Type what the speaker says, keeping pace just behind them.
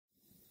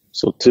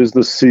So 'tis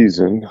the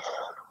season,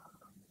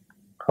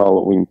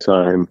 Halloween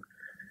time,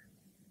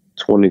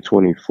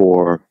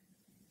 2024.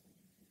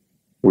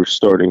 We're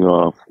starting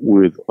off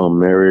with a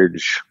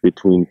marriage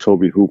between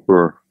Tobe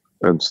Hooper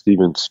and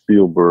Steven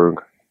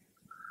Spielberg.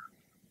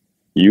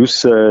 You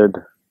said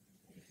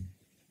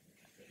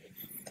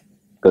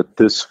that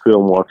this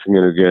film, watching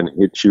it again,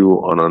 hit you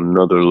on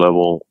another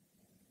level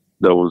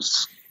that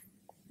was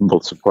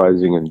both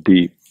surprising and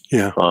deep.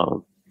 Yeah.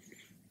 Go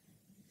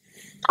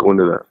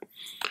into that.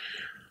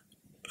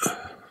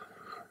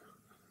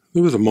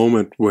 There was a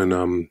moment when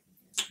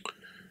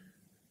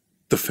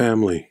the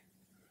family,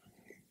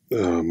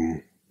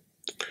 Joe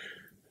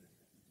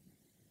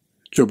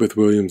Beth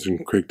Williams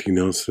and Craig T.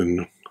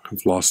 Nelson,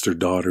 have lost their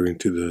daughter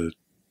into the,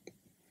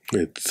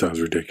 it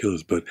sounds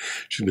ridiculous, but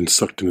she's been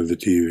sucked into the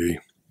TV,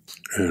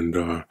 and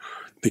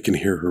they can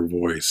hear her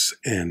voice,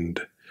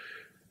 and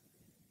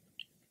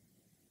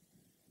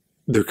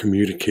they're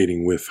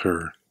communicating with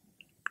her,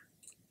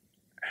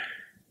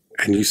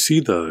 and you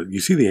see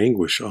the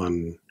anguish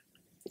on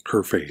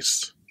her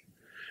face,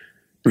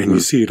 and you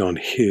see it on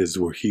his,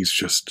 where he's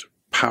just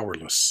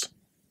powerless.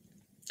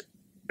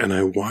 And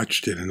I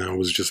watched it, and I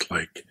was just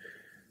like,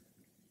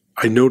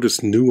 I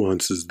noticed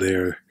nuances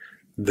there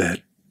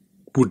that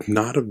would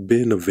not have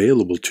been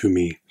available to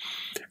me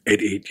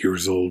at 8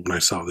 years old when I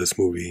saw this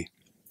movie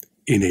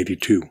in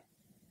 82,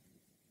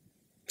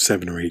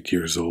 7 or 8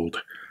 years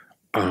old.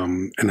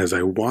 And as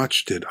I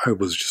watched it, I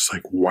was just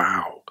like,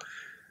 wow,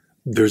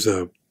 there's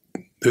a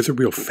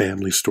real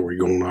family story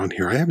going on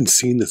here. I haven't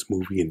seen this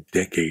movie in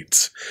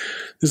decades.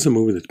 This is a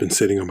movie that's been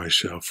sitting on my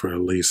shelf for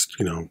at least,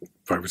 5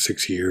 or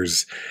 6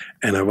 years.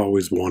 And I've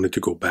always wanted to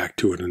go back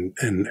to it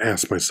and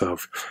ask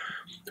myself,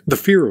 the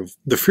fear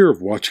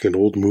of watching an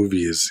old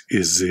movie is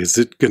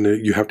it gonna,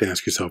 you have to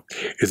ask yourself,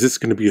 is this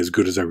gonna be as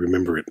good as I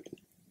remember it?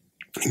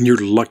 And you're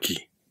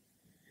lucky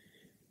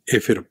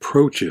if it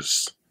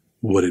approaches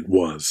what it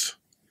was.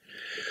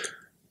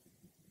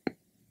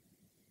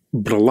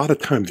 But a lot of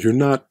times you're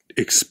not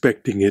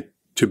expecting it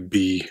to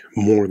be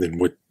more than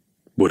what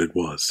it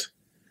was.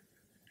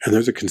 And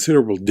there's a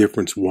considerable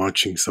difference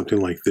watching something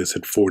like this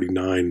at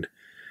 49,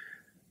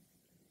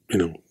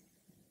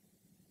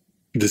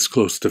 this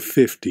close to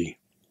 50,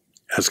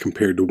 as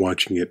compared to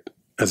watching it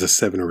as a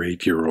 7 or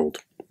 8 year old.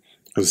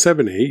 As a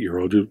 7 or 8 year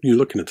old, you're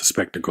looking at the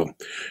spectacle.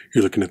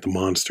 You're looking at the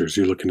monsters.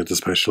 You're looking at the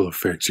special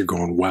effects. You're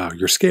going, wow,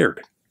 you're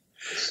scared.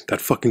 That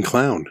fucking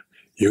clown.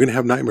 You're going to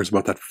have nightmares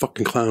about that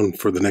fucking clown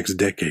for the next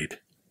decade.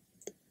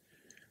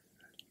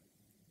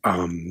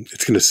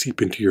 It's going to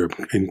seep into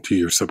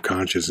your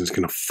subconscious, and it's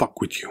going to fuck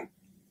with you.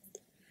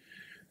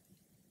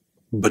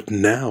 But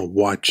now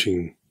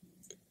watching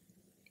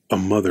a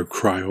mother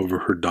cry over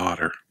her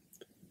daughter,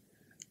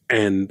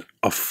 and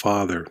a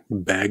father,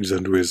 bags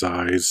under his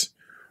eyes,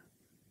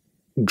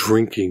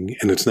 drinking,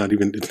 and it's not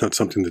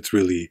something that's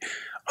really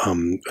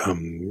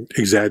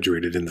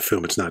exaggerated in the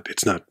film. It's not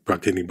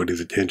brought to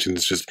anybody's attention.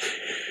 It's just,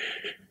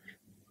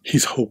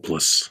 he's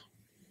hopeless.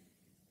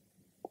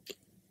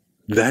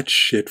 That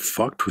shit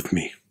fucked with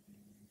me.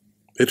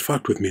 It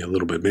fucked with me a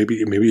little bit. Maybe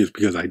it's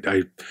because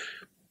I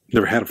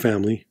never had a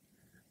family,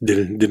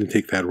 didn't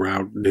take that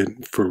route,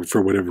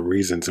 for whatever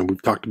reasons. And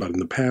we've talked about it in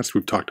the past.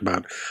 We've talked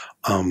about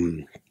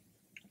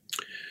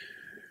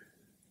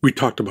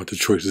the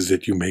choices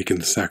that you make and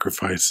the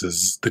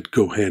sacrifices that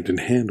go hand in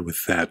hand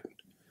with that.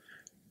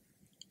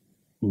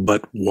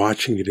 But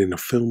watching it in a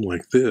film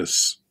like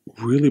this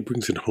really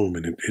brings it home,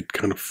 and it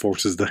kind of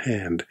forces the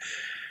hand.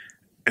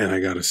 And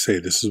I gotta say,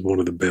 this is one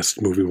of the best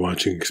movie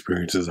watching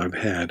experiences I've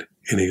had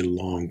in a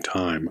long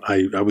time.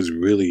 I was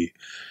really...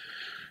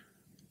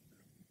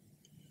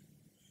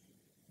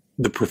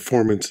 The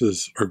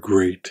performances are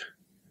great.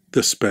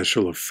 The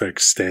special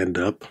effects stand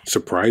up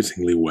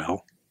surprisingly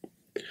well.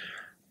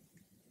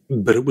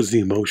 But it was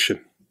the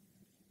emotion.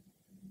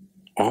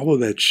 All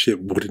of that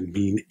shit wouldn't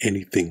mean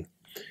anything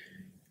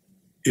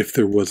if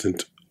there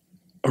wasn't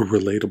a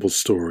relatable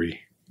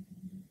story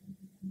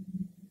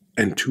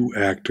and two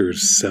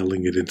actors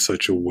selling it in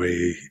such a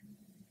way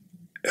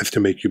as to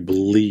make you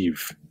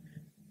believe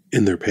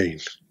in their pain.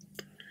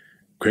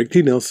 Craig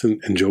T. Nelson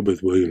and Joe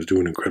Beth Williams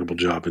do an incredible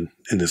job in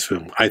this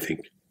film, I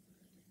think.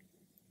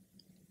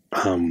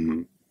 I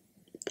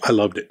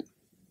loved it.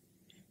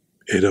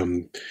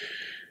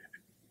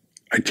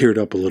 I teared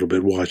up a little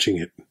bit watching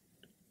it,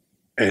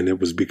 and it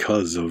was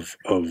because of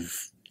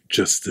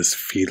just this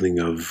feeling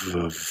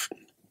of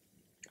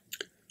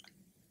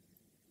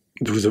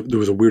there was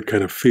a weird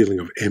kind of feeling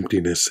of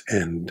emptiness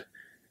and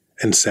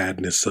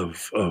sadness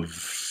of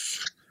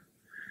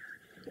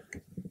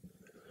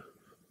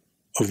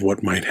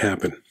what might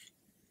happen.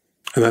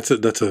 And that's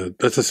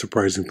a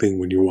surprising thing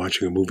when you're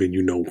watching a movie and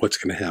you know what's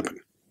going to happen,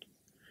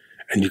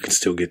 and you can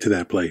still get to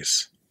that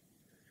place.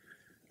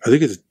 I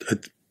think it's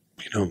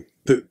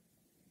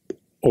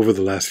over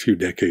the last few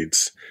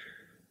decades,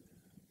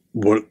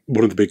 one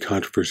of the big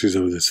controversies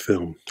of this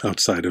film,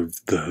 outside of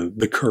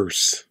the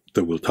curse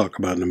that we'll talk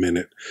about in a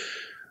minute,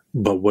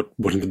 but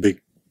one of the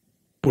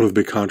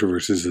big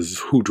controversies is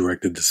who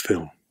directed this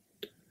film.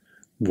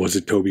 was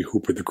it Tobe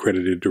Hooper, the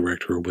credited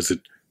director, or was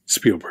it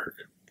Spielberg?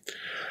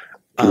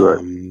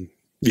 Right.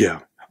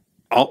 Yeah.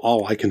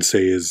 All I can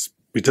say is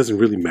it doesn't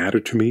really matter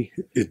to me.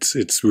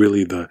 It's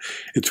really the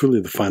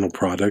final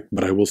product.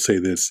 But I will say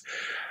this: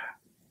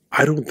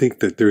 I don't think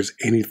that there's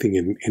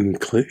anything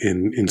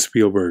in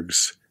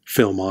Spielberg's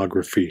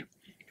filmography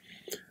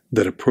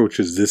that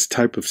approaches this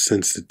type of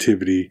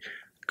sensitivity,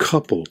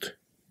 coupled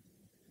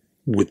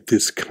with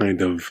this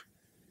kind of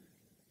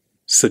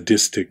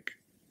sadistic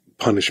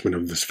punishment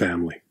of this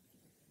family.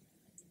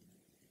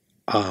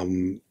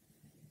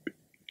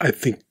 I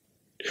think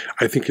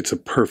it's a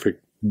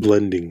perfect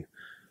blending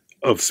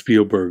of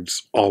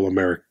Spielberg's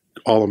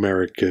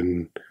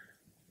all-American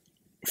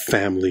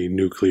family,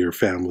 nuclear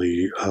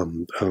family,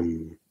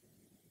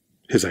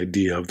 his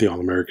idea of the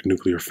all-American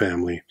nuclear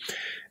family,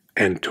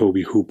 and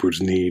Tobe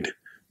Hooper's need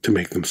to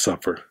make them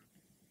suffer.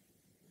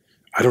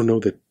 I don't know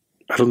that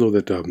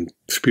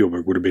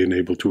Spielberg would have been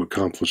able to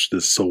accomplish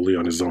this solely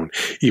on his own,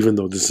 even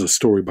though this is a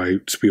story by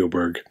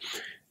Spielberg,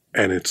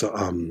 and it's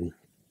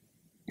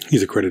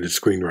he's a credited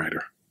screenwriter.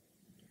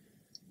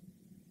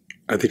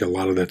 I think a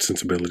lot of that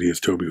sensibility is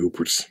Tobe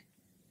Hooper's.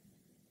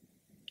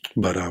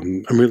 But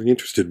I'm really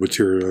interested. What's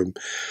your?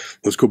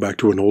 Let's go back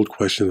to an old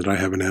question that I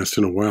haven't asked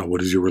in a while.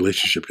 What is your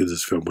relationship to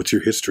this film? What's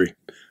your history?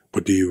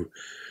 What do you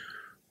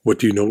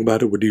know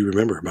about it? What do you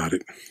remember about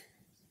it?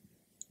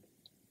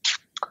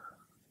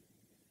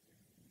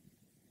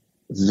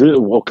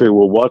 Okay,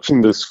 well,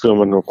 watching this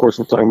film, and of course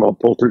I'm talking about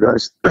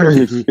Poltergeist,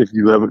 if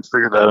you haven't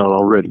figured that out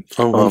already.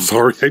 Oh, I'm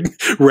sorry. I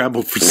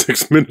rambled for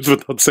 6 minutes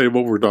without saying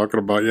what we're talking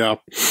about, yeah.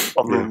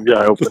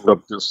 I opened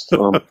up just,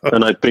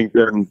 and I think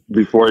then,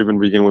 before I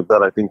even begin with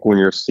that, I think when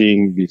you're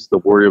seeing the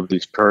worry of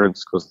these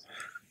parents, because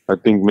I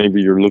think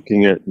maybe you're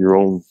looking at your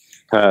own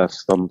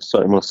past, I'm going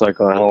to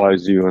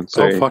psychoanalyze you and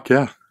say, oh, fuck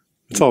yeah.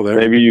 It's all there.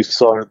 Maybe you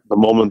saw the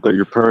moment that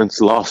your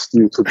parents lost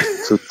you to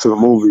the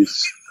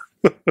movies.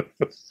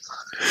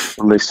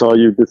 And they saw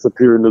you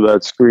disappear into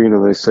that screen,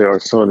 and they say, "Our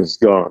son is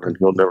gone, and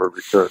he'll never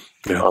return."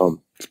 Yeah,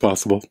 it's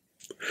possible,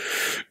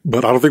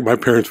 but I don't think my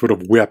parents would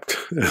have wept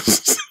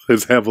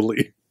as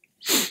heavily.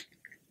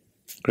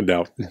 I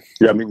doubt.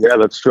 Yeah, I mean, yeah,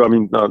 that's true. I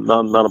mean,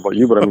 not about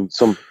you, but I mean,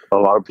 a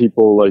lot of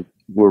people like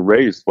were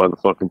raised by the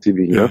fucking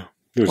TV. Yeah,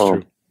 it's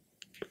true.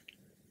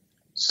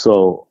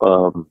 So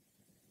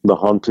the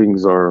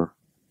hauntings are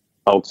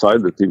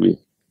outside the TV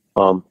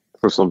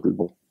for some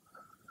people.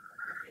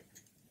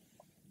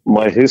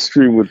 My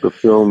history with the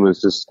film is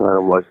just kind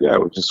of like,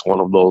 it was just one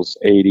of those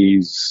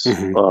 80s.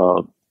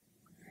 Mm-hmm.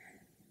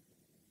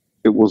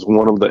 It was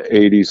one of the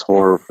 80s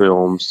horror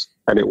films,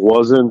 and it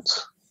wasn't,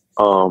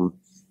 it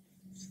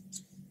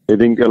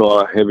didn't get a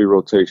lot of heavy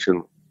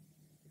rotation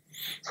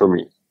for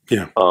me.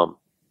 Yeah.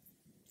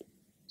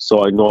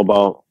 So I know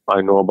about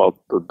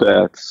the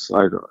deaths.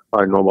 I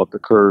know about the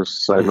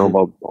curse. I know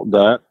about all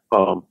that.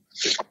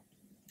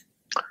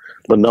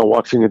 But now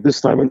watching it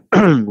this time,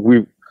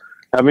 and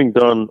having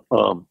done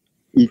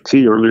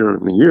E.T. earlier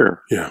in the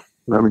year, yeah,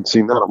 I haven't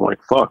seen that. I'm like,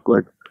 fuck,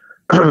 like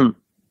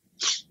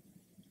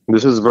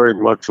this is very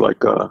much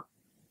like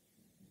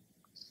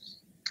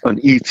an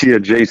E.T.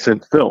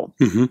 adjacent film.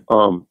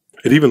 Mm-hmm.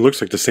 It even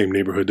looks like the same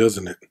neighborhood,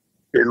 doesn't it?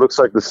 It looks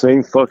like the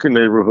same fucking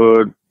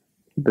neighborhood.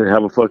 They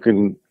have a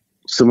fucking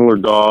similar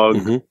dog.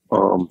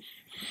 Mm-hmm.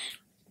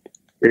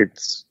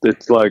 It's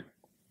like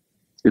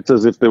it's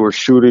as if they were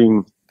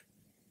shooting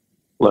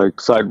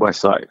like side by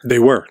side. They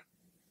were.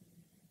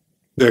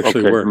 They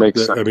actually were.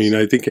 Makes sense. I mean,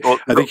 I think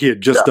he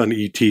had just done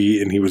E.T.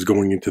 and he was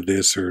going into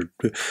this, or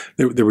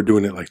they were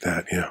doing it like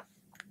that. Yeah.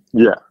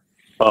 Yeah.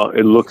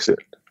 It looks it.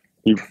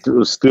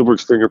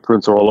 Spielberg's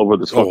fingerprints are all over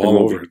this fucking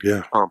movie. Over it.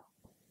 Yeah.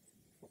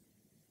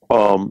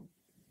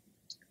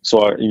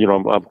 So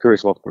I'm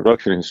curious about the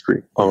production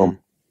history.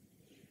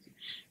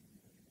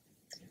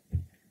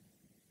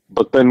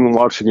 But then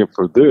watching it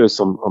for this,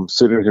 I'm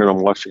sitting here and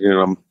I'm watching it,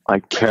 and I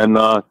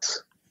cannot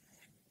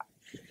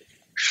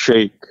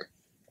shake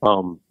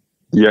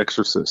The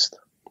Exorcist.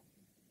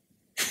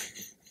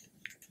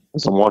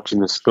 As I'm watching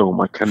this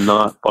film, I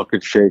cannot fucking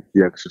shake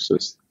The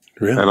Exorcist.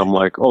 Really? And I'm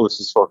like, oh, this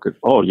is fucking,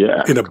 oh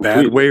yeah. In a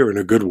bad way or in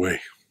a good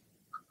way?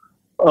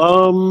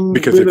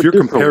 Because if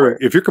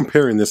you're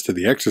comparing this to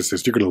The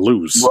Exorcist, you're going to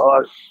lose.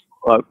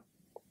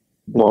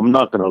 Well, I'm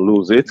not going to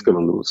lose. It's going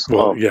to lose.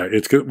 Well, yeah,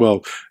 it's good.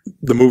 Well,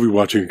 the movie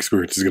watching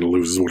experience is going to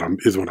lose. Is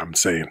what I'm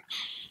saying.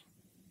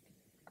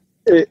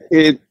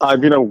 I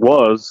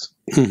was,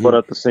 mm-hmm. but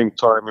at the same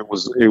time, it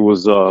was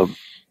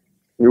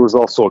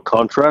also a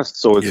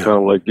contrast. So it's kind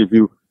of like if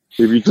you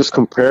just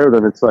compare,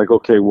 then it's like,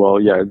 okay,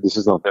 well, yeah, this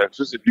is not The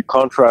Exorcist. If you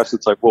contrast,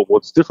 it's like, well,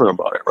 what's different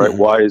about it, right? Mm-hmm.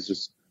 Why is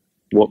this?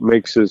 What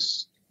makes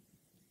this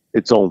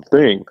its own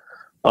thing?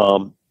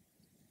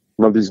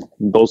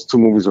 Those two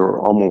movies are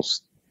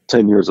almost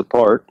 10 years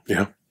apart.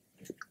 Yeah.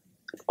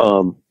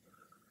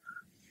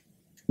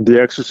 The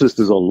Exorcist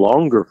is a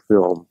longer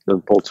film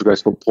than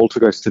Poltergeist, but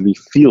Poltergeist to me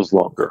feels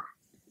longer.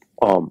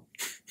 And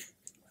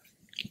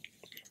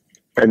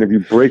if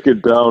you break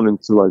it down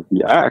into like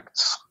the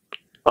acts,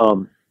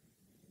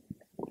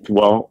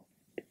 well,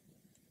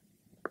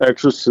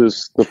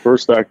 Exorcist, the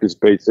first act is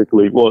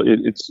basically, well,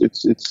 it's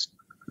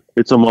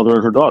a mother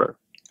and her daughter.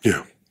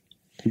 Yeah.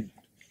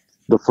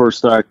 The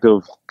first act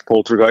of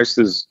Poltergeist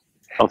is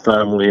a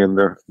family in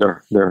their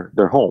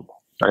home,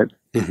 right?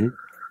 Mm-hmm.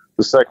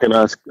 The second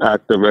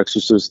act of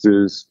Exorcist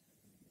is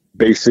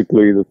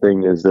basically, the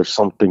thing is, there's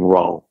something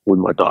wrong with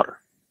my daughter.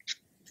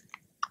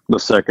 The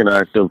second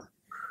act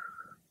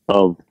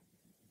of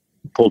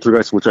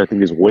Poltergeist, which I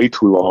think is way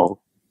too long,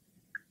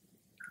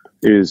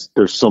 is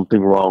there's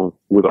something wrong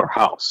with our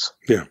house.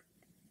 Yeah.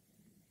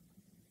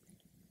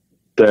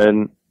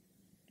 Then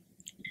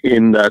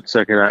in that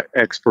second act,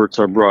 experts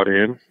are brought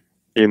in.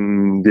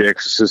 In The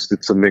Exorcist,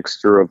 it's a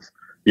mixture of,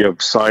 you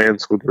have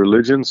science with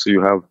religion. So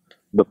you have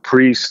the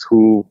priest,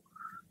 who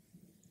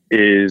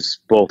is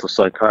both a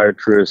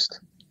psychiatrist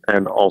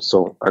and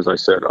also, as I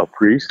said, a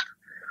priest.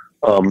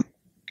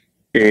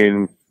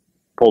 In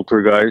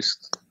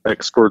Poltergeist,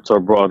 experts are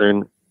brought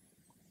in,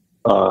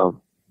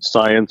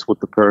 science with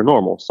the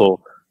paranormal.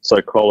 So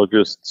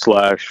psychologists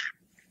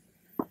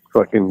 /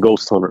 fucking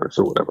ghost hunters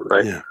or whatever,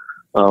 right? Yeah.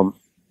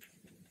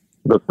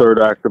 The third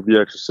act of The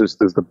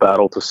Exorcist is the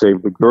battle to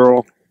save the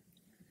girl.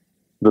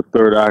 The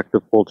third act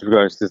of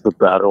Poltergeist is the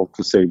battle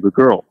to save the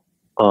girl.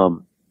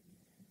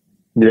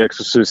 The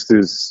Exorcist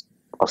is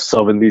a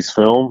 70s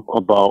film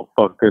about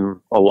fucking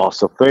a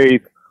loss of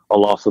faith, a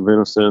loss of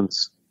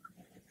innocence.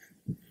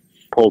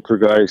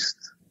 Poltergeist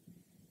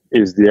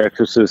is The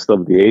Exorcist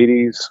of the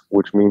 80s,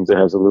 which means it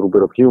has a little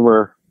bit of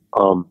humor.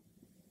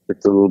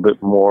 It's a little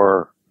bit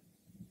more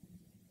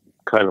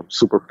kind of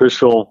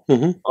superficial.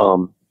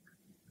 Mm-hmm.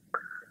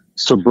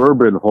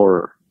 Suburban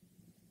horror.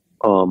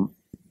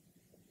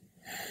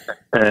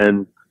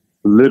 And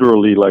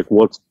literally like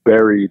what's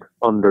buried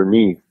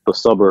underneath the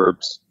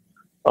suburbs.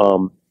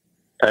 And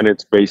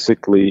it's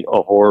basically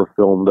a horror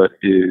film that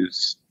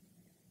is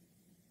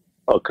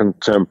a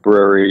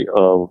contemporary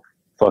of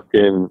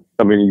fucking,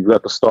 I mean, you've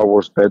got the Star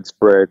Wars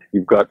bedspread,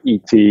 you've got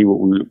E.T., what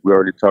we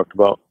already talked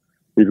about,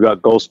 you've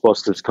got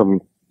Ghostbusters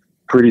coming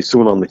pretty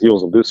soon on the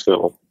heels of this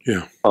film.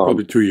 Yeah,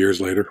 probably 2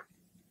 years later.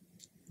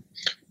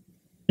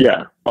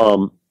 Yeah.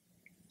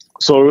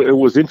 So it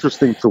was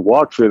interesting to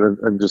watch it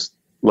and just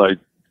like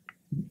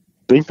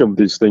think of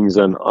these things,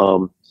 and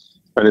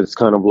it's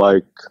kind of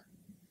like,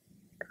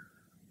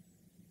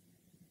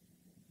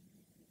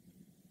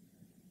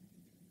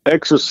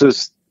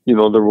 Exorcist, you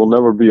know, there will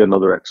never be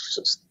another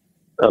Exorcist.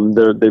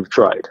 They've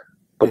tried,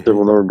 but there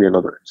will never be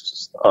another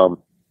Exorcist.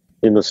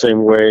 In the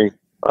same way,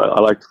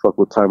 I like to fuck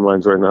with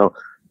timelines right now.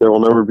 There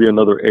will never be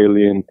another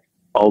Alien,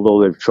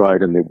 although they've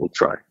tried and they will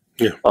try.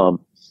 Yeah.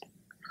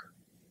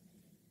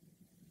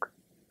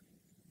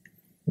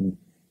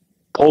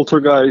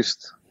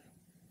 Poltergeist,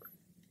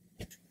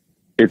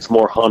 it's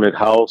more haunted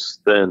house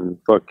than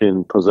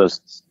fucking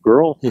possessed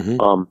girl.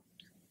 Mm-hmm.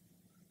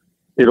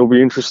 It'll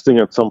be interesting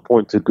at some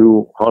point to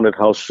do haunted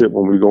house shit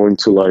when we go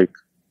into like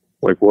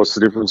what's the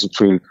difference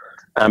between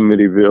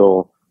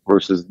Amityville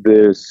versus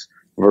this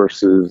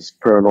versus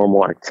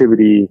Paranormal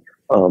Activity.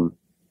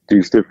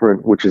 These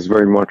different, which is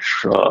very much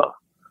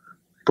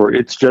for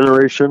its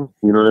generation.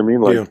 You know what I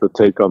mean? Like the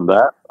take on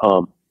that,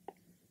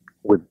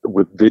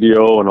 with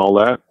video and all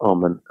that,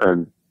 and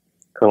kind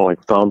of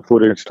like found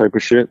footage type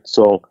of shit.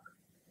 So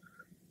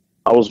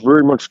I was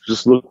very much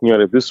just looking at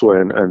it this way,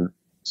 and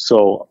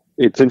so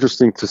it's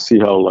interesting to see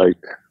how,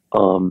 like,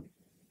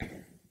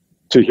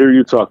 to hear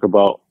you talk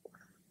about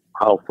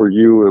how for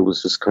you it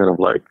was just kind of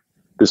like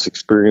this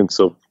experience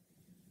of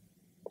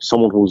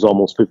someone who's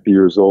almost 50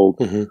 years old,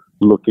 mm-hmm.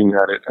 looking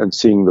at it and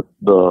seeing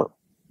the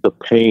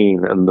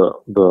pain and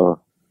the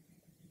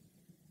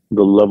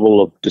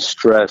level of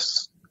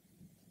distress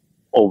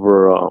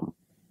over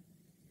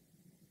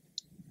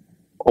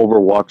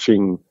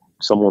watching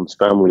someone's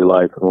family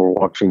life and over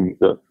watching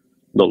the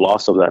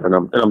loss of that. And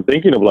I'm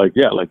thinking of like,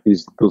 yeah, like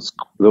those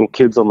little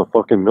kids on the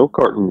fucking milk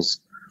cartons,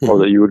 or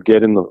that you would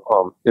get in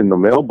the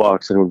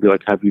mailbox, and it would be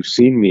like, have you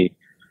seen me?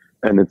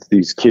 And it's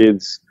these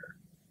kids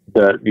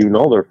that, you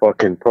know, they're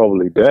fucking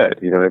probably dead.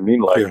 You know what I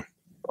mean? Like,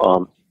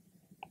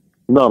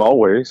 not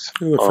always.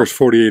 The first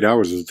 48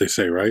 hours, as they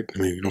say, right? I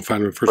mean, you don't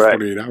find them in the first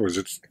 48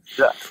 hours.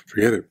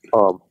 Forget it.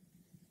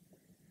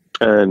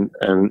 And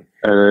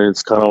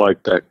it's kind of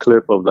like that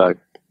clip of that.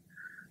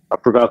 I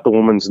forgot the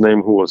woman's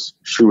name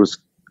she was,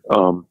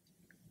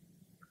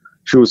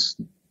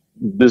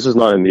 this is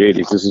not in the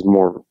 80s. This is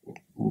more,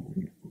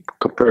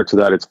 compared to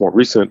that, it's more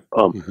recent.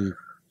 Mm-hmm.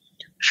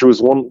 She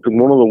was one of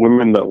the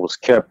women that was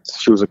kept.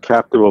 She was a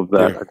captive of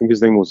that. I think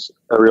his name was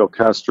Ariel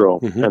Castro.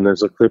 Mm-hmm. And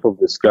there's a clip of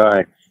this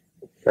guy,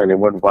 and it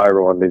went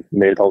viral, and they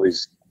made all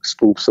these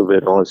spoofs of it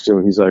and all this shit.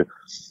 And he's like,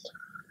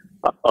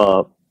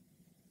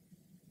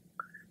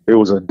 it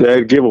was a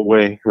dead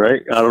giveaway,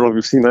 right? I don't know if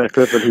you've seen that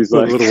clip, and he's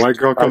like, a little white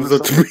girl comes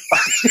up to me.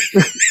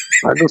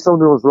 I know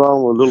something was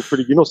wrong with a little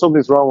pretty. You know,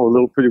 something's wrong with a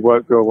little pretty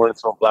white girl wearing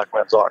some black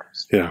man's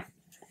arms. Yeah.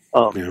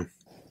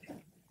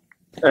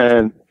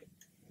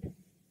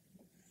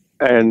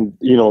 And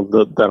you know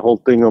that whole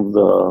thing of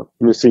the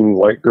missing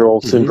white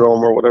girl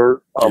syndrome or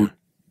whatever.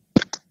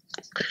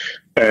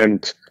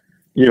 And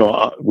you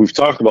know, we've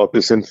talked about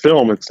this in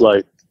film. It's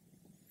like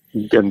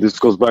again, this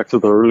goes back to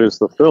the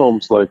earliest of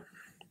films, like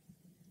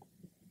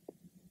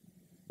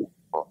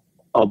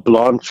a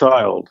blonde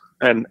child,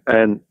 and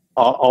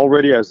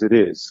already as it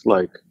is,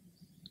 like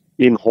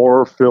in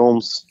horror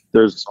films,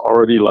 there's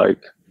already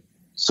like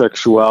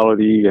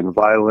sexuality and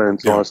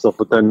violence and all that stuff,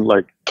 but then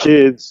like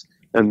kids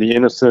and the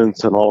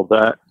innocence and all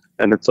that,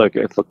 and it's like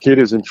if a kid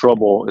is in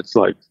trouble, it's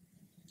like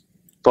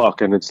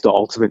fuck, and it's the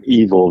ultimate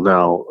evil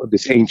now,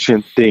 this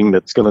ancient thing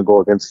that's gonna go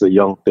against the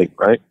young thing,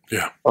 right?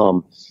 Yeah.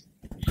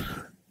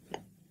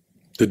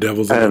 The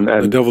devil's in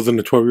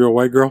the 12-year-old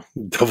white girl.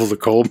 The devil's a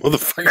cold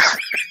motherfucker.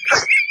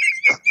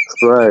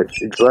 Right,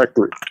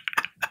 exactly.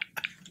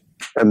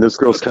 And this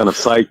girl's kind of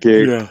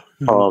psychic. Yeah.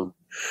 And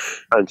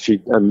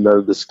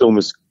this film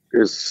is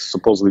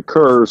supposedly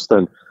cursed,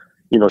 and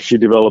you know, she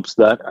develops,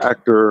 that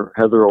actor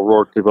Heather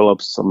O'Rourke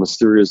develops a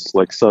mysterious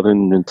like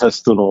sudden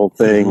intestinal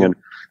thing, and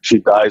she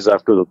dies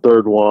after the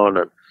third one,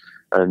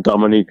 and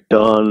Dominique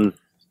Dunn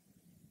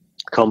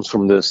comes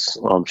from this,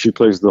 she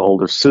plays the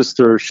older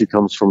sister, she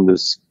comes from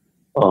this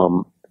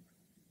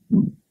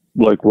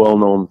like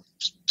well-known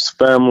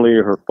family.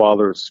 Her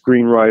father's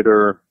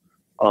screenwriter,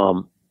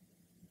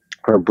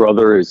 her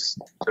brother is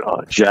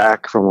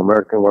Jack from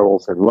American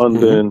Werewolf in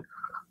London,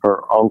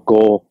 her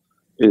uncle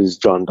is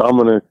John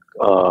John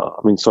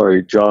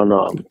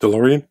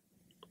DeLorean?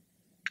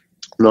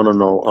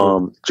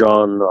 No.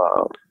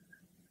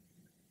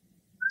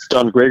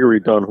 John Gregory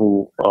Dunn,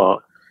 who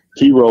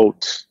he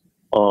wrote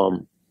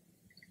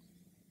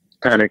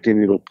Panic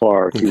in Needle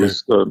Park. He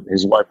was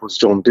his wife was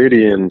Joan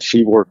Didion.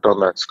 She worked on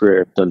that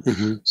script, and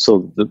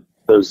so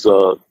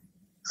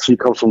she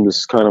comes from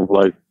this kind of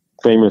like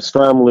famous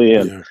family,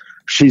 and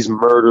she's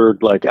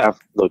murdered like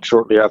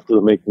shortly after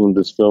the making of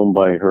this film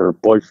by her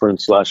boyfriend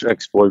 /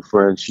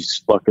 ex-boyfriend.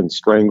 She's fucking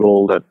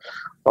strangled, and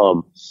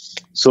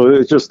so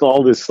it's just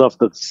all this stuff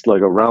that's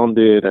like around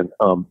it, and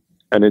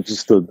it's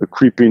just the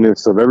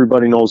creepiness of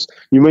everybody knows.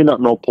 You may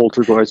not know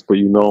Poltergeist, but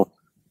you know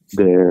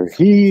they're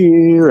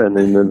here, and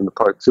then the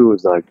part 2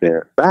 is like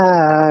they're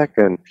back,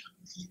 and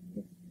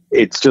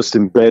it's just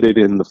embedded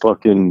in the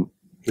fucking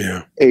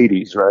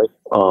 80s, right?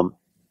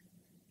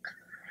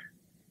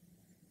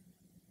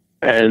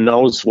 And I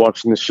was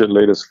watching this shit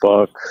late as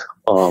fuck,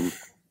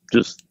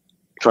 just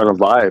trying to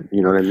vibe,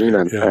 you know what I mean?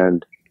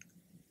 And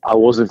I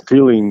wasn't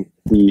feeling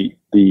the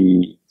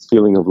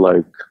feeling of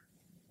like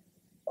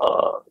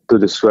the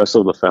distress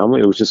of the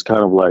family. It was just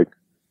kind of like,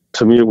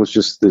 to me, it was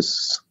just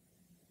this.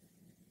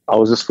 I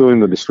was just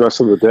feeling the distress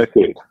of the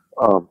decade.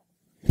 I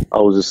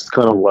was just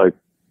kind of like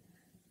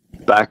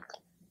back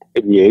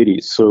in the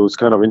 80s, so it was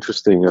kind of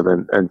interesting,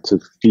 and to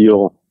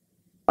feel.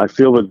 I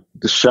feel the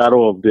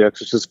shadow of The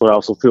Exorcist, but I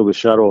also feel the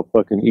shadow of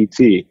fucking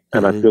E.T.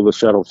 and I feel the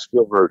shadow of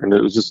Spielberg, and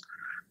it was just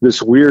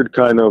this weird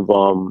kind of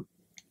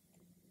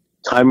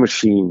time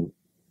machine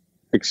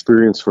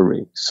experience for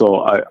me.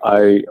 So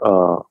I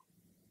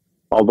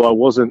although I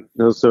wasn't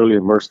necessarily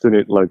immersed in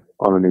it like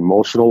on an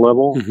emotional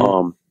level,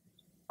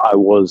 I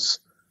was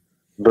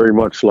very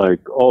much like,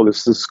 oh,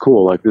 this is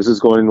cool. Like this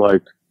is going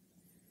like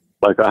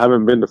I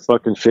haven't been to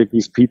fucking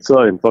Shakey's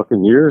Pizza in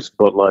fucking years,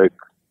 but like.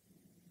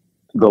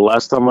 The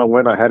last time I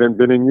went, I hadn't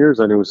been in years,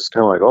 and it was just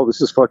kind of like, oh, this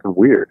is fucking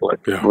weird.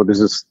 Like, well,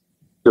 there's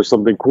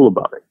something cool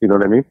about it. You know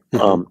what I mean?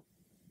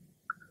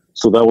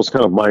 So that was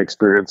kind of my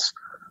experience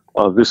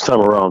this time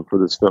around for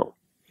this film.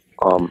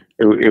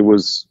 It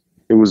was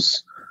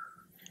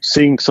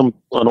seeing an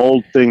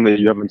old thing that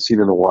you haven't seen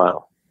in a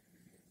while.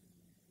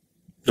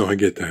 No, I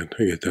get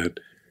that.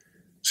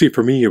 See,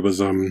 for me, it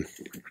was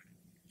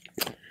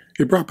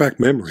it brought back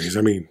memories.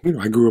 I mean, you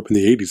know, I grew up in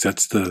the 80s.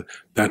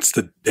 That's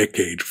the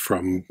decade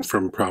from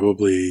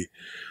probably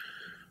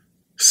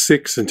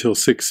 6 until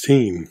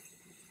 16,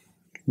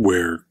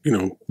 where, you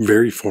know,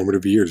 very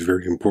formative years,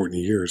 very important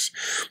years.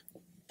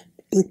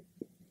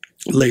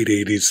 Late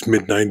 80s,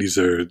 mid 90s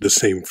are the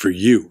same for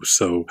you.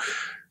 So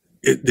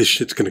this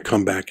shit's going to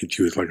come back at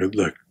you as like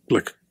a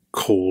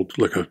cold,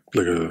 like a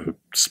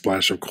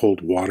splash of cold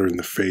water in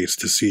the face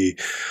to see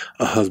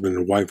a husband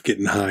and wife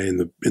getting high in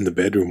the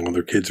bedroom while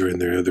their kids are in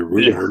their other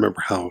room. I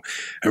remember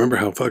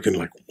how fucking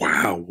like,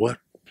 wow,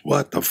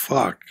 what the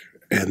fuck?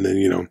 And then,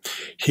 you know,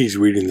 he's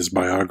reading this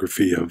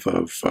biography of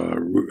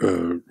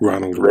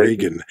Ronald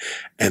Reagan,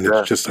 and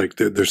it's just like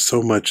there's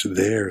so much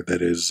there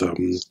that is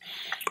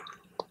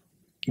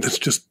that's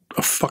just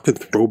a fucking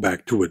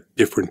throwback to a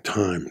different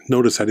time.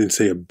 Notice I didn't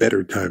say a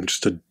better time,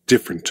 just a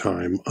different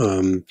time.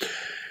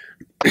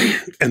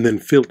 And then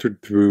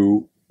filtered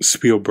through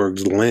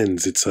Spielberg's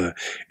lens, it's a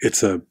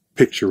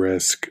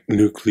picturesque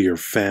nuclear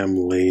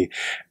family,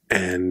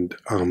 and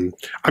I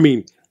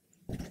mean,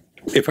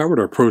 if I were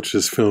to approach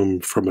this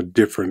film from a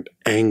different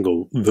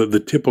angle,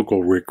 the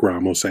typical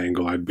RickRamos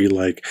angle, I'd be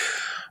like,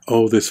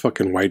 oh, this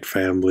fucking white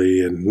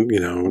family, and you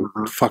know,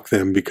 fuck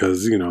them,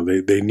 because you know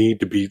they need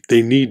to be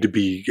they need to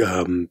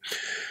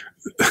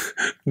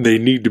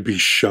be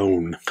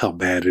shown how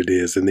bad it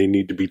is, and they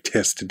need to be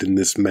tested in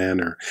this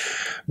manner.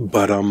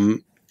 But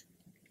and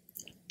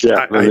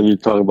then you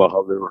talk about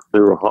how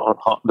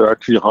they're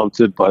actually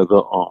haunted by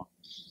the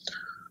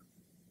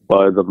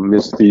by the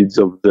misdeeds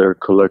of their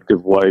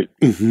collective white.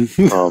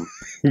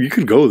 You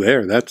could go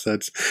there. That's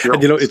and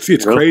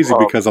it's crazy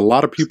because a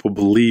lot of people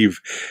believe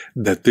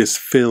that this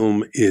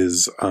film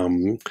is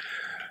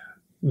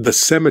the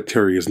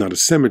cemetery is not a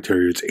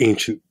cemetery; it's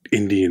ancient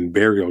Indian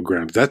burial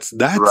grounds. That's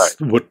right.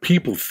 What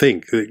people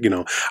think. I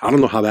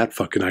don't know how that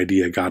fucking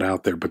idea got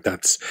out there, but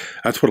that's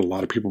what a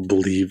lot of people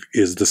believe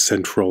is the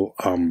central.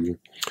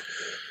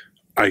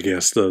 I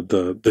guess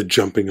the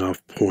jumping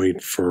off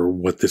point for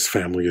what this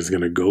family is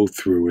going to go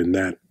through, and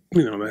that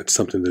that's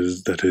something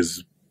that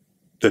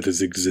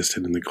has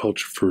existed in the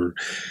culture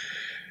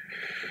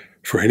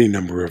for any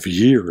number of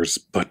years.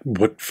 But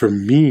what for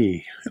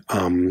me,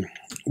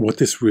 what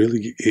this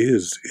really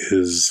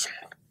is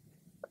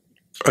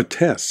a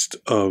test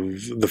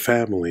of the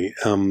family.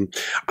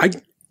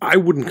 I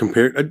wouldn't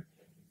compare.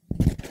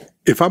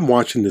 If I'm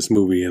watching this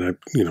movie and I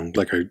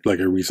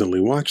recently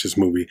watched this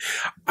movie,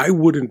 I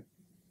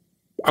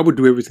would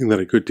do everything that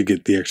I could to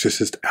get The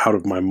Exorcist out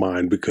of my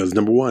mind because,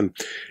 number one,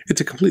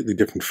 it's a completely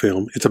different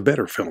film. It's a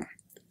better film.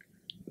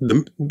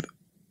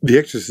 The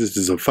Exorcist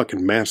is a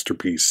fucking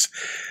masterpiece.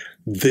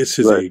 This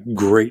is a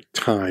great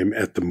time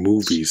at the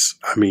movies.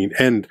 I mean,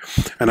 and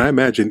I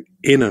imagine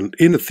in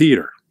a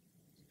theater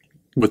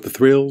with the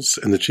thrills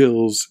and the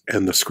chills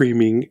and the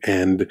screaming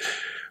and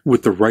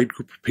with the right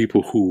group of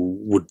people who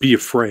would be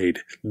afraid,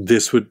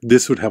 this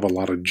would have a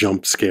lot of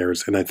jump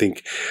scares, and I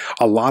think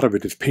a lot of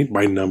it is paint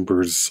by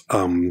numbers.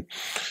 The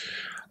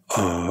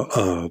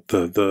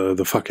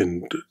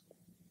fucking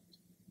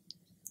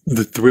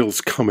the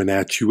thrills coming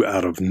at you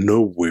out of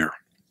nowhere.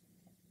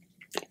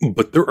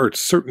 But there are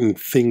certain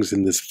things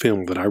in this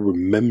film that I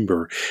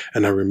remember,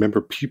 and I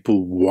remember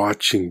people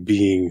watching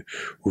being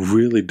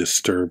really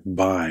disturbed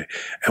by.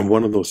 And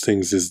one of those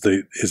things is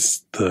the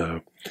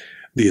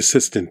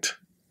assistant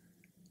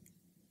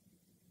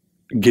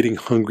getting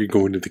hungry,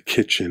 going to the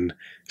kitchen,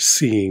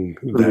 seeing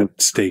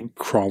that steak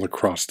crawl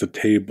across the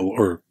table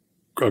or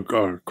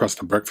across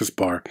the breakfast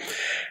bar,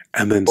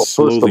 and then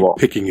slowly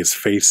picking his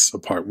face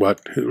apart.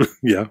 What?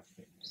 Yeah.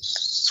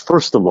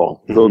 First of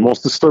all, the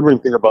most disturbing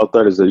thing about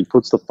that is that he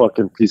puts the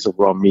fucking piece of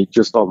raw meat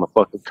just on the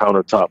fucking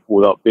countertop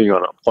without being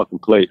on a fucking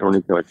plate or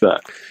anything like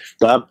that.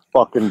 That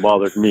fucking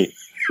bothered me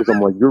because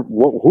I'm like,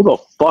 who the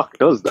fuck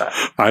does that?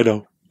 I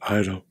know.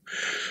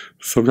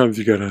 Sometimes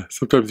you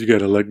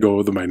gotta let go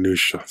of the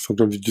minutia.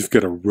 Sometimes you just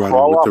gotta run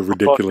with the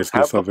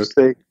ridiculousness of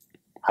it.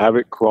 Have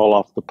it crawl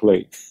off the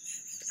plate.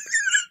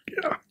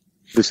 Yeah.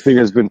 This thing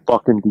has been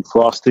fucking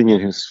defrosting in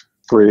his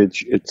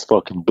fridge. It's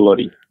fucking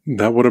bloody.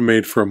 That would have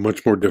made for a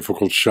much more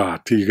difficult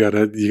shot. You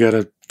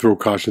gotta throw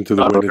caution to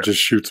the wind and just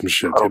shoot some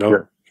shit,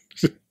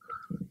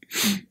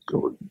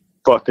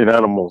 Fucking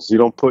animals. You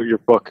don't put your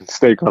fucking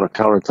steak on a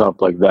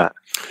countertop like that.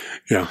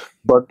 Yeah.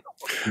 But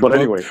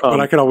anyway. But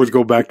I can always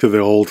go back to the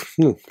old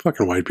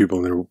fucking white people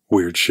and their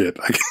weird shit.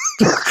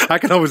 I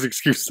can always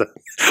excuse that.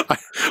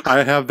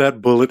 I have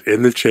that bullet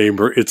in the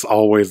chamber. It's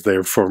always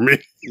there for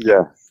me.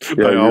 Yeah.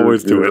 I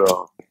always do it.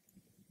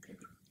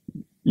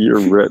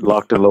 You're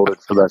locked and loaded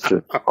for that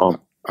shit.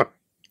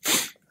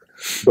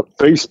 The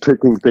face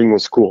picking thing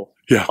was cool.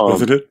 Yeah,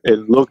 wasn't it?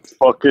 It looked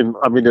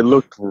it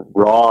looked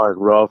raw and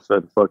rough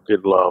and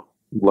fucking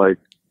like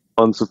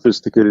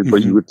unsophisticated,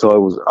 but you could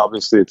tell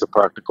it's a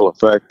practical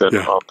effect, and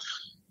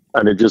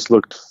and it just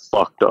looked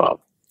fucked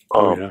up.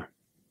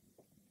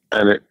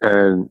 And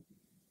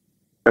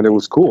it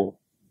was cool.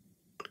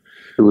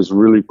 It was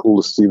really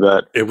cool to see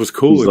that. It was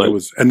cool,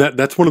 and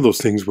that's one of those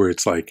things where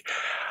it's like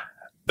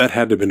that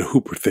had to have been a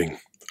Hooper thing.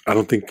 I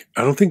don't think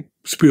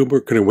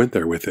Spielberg could have went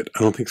there with it.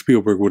 I don't think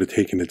Spielberg would have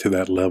taken it to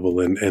that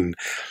level, and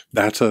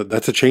that's a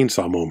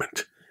chainsaw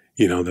moment.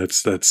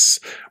 That's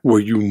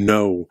where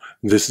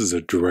this is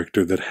a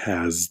director that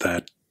has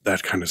that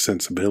kind of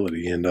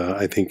sensibility, and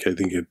I think you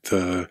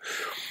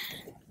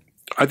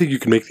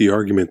can make the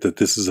argument that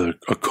this is a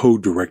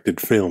co-directed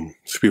film,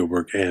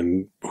 Spielberg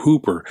and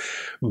Hooper,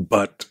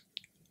 but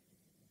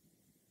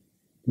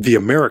the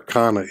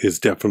Americana is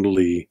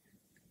definitely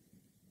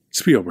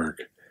Spielberg.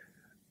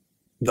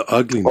 The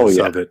ugliness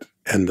of it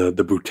and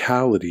the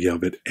brutality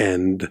of it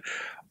and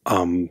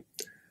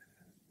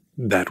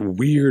that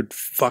weird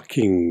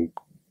fucking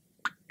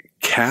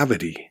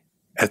cavity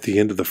at the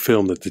end of the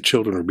film that the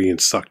children are being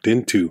sucked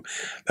into,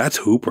 that's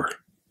Hooper.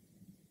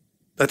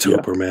 That's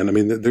Hooper, man. I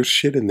mean, there's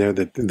shit in there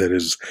that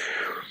is,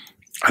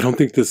 I don't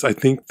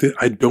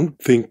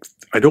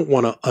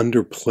want to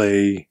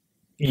underplay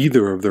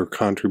either of their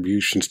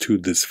contributions to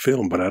this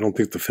film, but I don't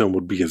think the film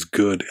would be as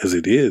good as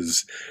it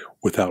is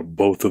without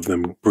both of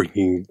them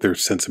bringing their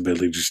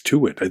sensibilities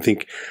to it. I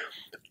think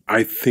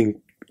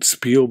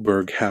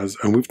Spielberg has,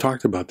 and we've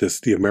talked about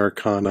this, the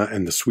Americana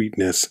and the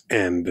sweetness,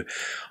 and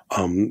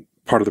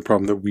part of the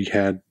problem that we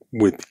had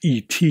with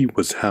E.T.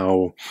 was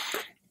how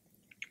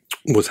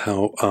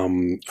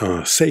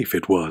safe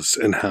it was,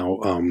 and how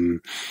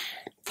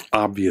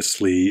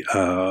obviously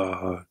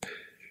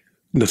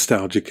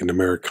nostalgic and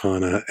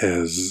Americana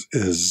as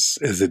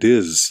it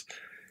is.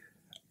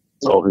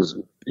 Oh,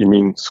 you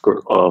mean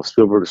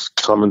Spielberg's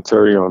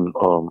commentary on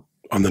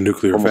the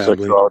nuclear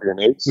homosexuality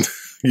family and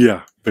AIDS?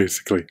 Yeah,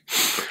 basically.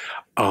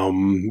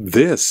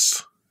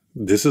 This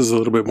is a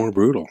little bit more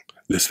brutal.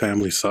 This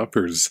family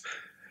suffers,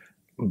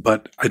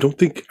 but I don't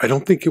think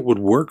it would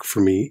work for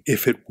me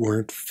if it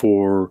weren't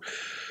for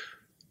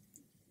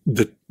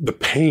the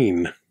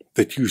pain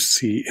that you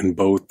see in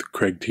both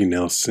Craig T.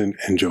 Nelson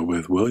and Joe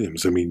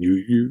Williams. I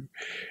mean,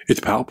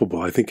 it's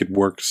palpable. I think it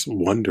works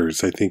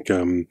wonders. I think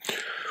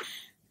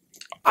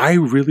I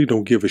really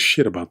don't give a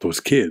shit about those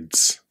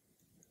kids,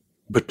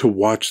 but to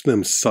watch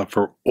them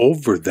suffer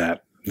over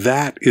that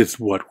is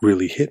what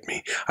really hit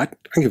me. I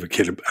don't give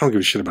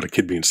a shit about a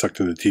kid being sucked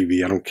into the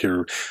TV. I don't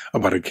care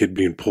about a kid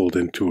being pulled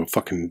into a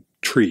fucking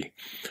tree.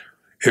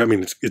 I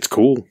mean, it's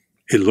cool.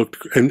 It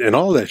looked, and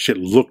all that shit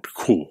looked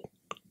cool.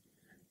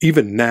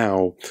 Even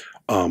now,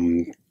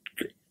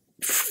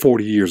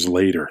 40 years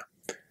later,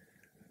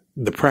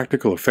 the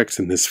practical effects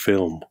in this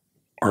film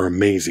are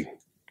amazing.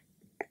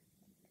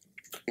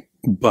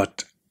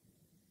 But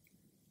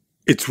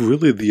it's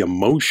really the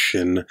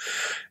emotion,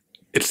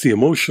 it's the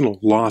emotional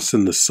loss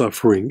and the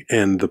suffering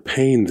and the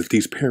pain that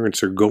these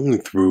parents are going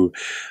through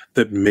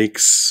that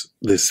makes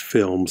this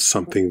film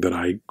something that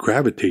I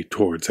gravitate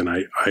towards. And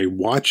I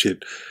watch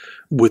it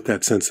with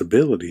that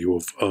sensibility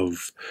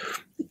of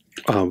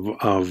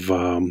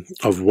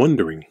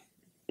wondering.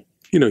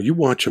 You know, you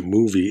watch a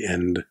movie,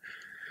 and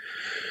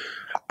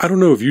I don't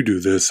know if you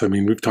do this. I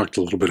mean, we've talked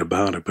a little bit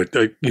about it, but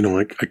I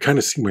kind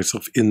of see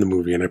myself in the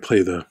movie, and I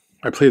play the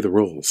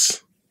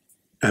roles,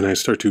 and I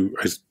start to,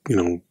 it's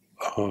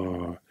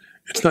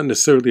not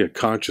necessarily a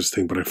conscious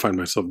thing, but I find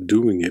myself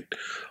doing it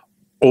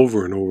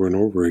over and over and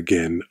over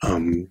again.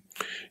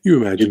 You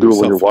imagine you do it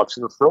when you're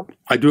watching the film?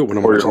 I do it when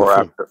I'm watching the film.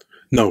 After?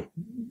 No,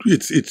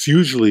 it's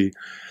usually.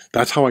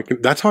 That's how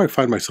I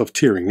find myself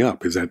tearing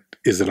up. Is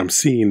that I'm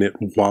seeing it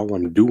while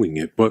I'm doing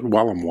it, but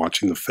while I'm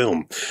watching the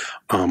film,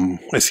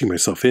 I see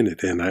myself in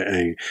it, and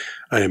I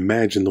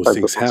imagine those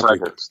things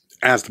happening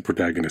as the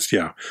protagonist.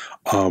 Yeah,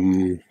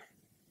 and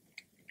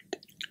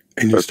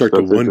you start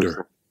to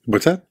wonder.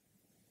 What's that?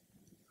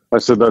 I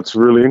said that's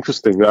really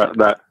interesting.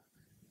 That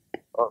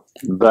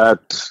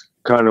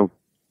kind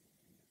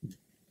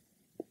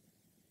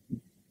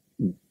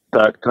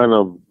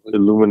of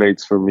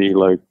illuminates for me,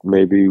 like,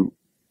 maybe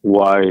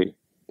why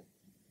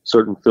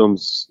certain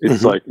films,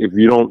 it's like, if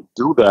you don't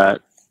do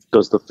that,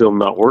 does the film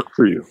not work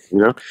for you? You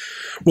know?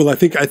 Well, I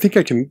think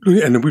I can,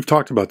 and we've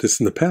talked about this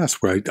in the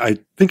past, where I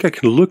think I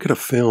can look at a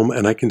film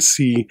and I can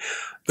see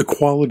the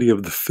quality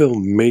of the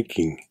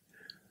filmmaking.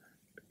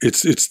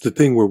 It's the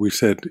thing where we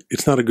said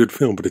it's not a good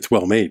film, but it's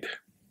well made.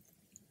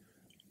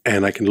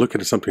 And I can look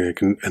at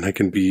something, I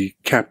can be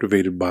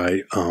captivated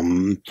by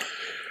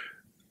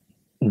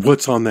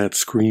what's on that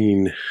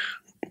screen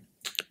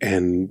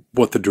and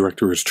what the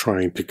director is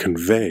trying to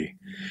convey.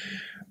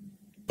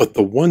 But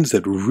the ones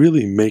that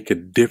really make a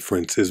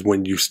difference is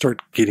when you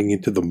start getting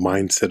into the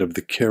mindset of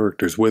the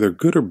characters, whether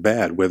good or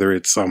bad, whether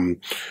it's in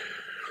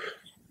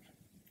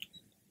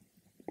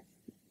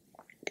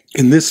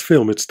this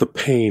film, it's the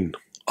pain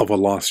of a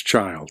lost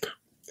child.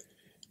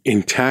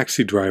 In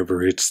Taxi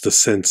Driver, it's the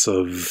sense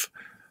of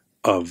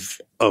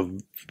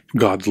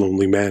God's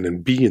lonely man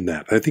and being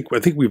that. I think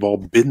we've all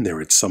been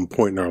there at some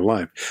point in our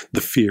life.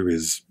 The fear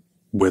is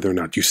whether or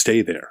not you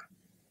stay there.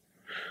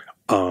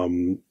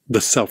 The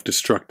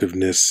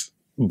self-destructiveness,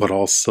 but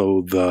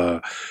also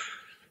the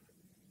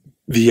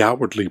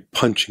outwardly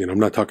punching, and I'm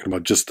not talking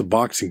about just the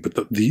boxing, but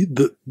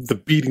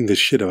the beating the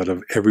shit out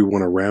of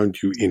everyone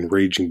around you in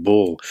Raging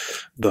Bull,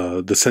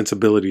 the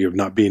sensibility of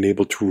not being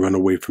able to run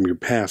away from your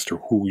past,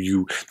 or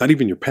not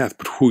even your past,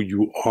 but who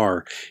you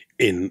are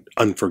in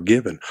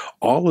Unforgiven.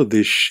 All of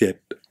this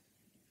shit,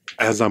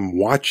 as I'm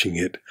watching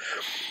it,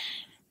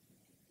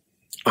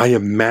 I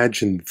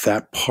imagine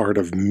that part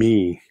of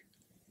me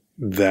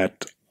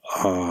that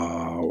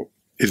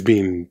is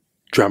being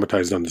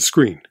dramatized on the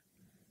screen.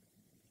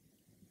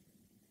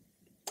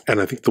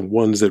 And I think the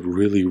films that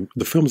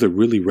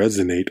really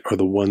resonate are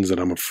the ones that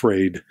I'm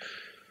afraid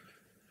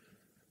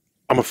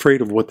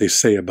of what they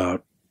say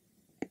about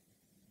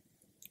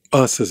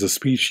us as a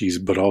species,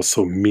 but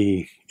also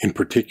me in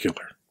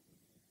particular.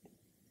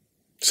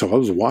 So I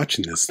was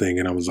watching this thing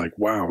and I was like,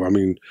 wow, I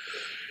mean,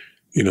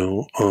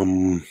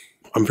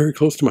 I'm very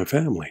close to my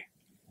family.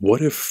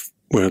 What if,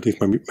 well, at least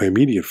my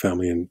immediate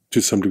family, and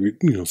to some degree,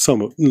 let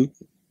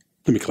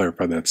me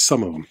clarify that,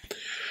 some of them.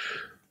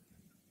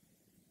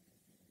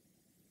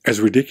 As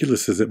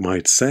ridiculous as it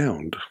might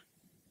sound,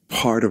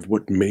 part of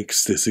what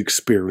makes this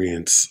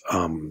experience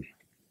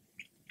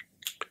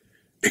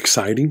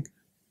exciting,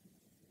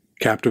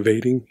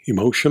 captivating,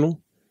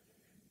 emotional,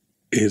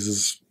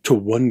 is to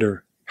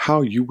wonder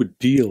how you would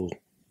deal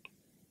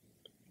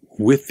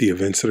with the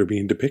events that are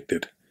being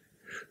depicted.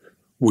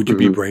 Would you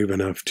be brave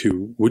enough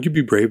to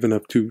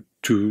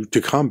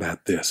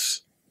combat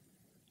this?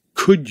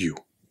 Could you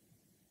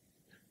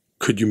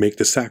make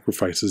the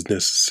sacrifices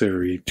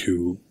necessary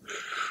to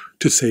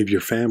save your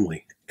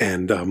family?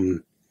 And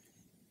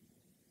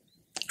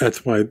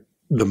that's why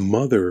the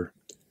mother,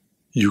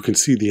 you can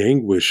see the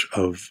anguish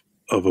of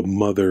a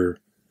mother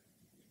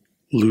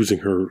losing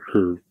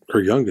her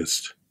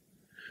youngest.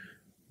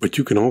 But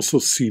you can also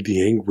see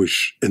the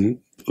anguish, and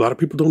a lot of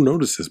people don't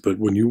notice this, but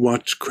when you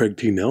watch Craig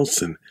T.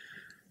 Nelson,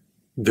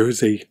 there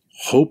is a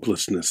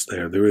hopelessness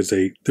there. There is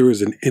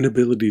an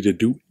inability to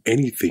do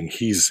anything.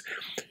 He's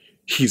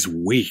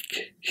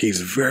weak. He's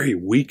very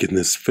weak in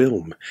this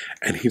film,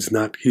 and he's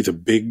a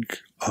big,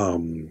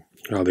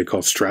 how they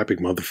call strapping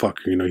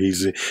motherfucker. You know,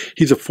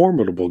 he's a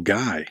formidable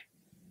guy,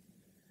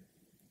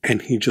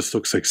 and he just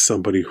looks like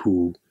somebody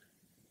who,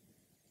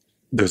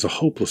 there's a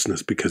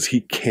hopelessness because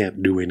he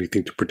can't do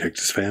anything to protect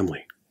his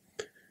family.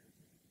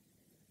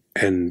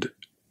 And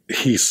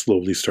he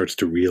slowly starts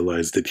to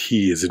realize that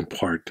he is in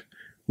part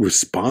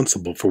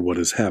responsible for what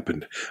has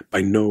happened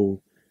by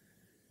no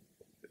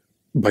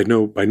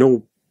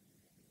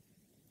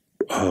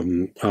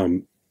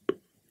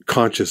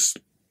conscious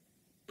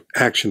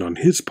action on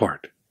his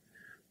part.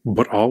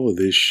 But all of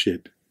this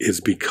shit is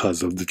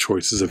because of the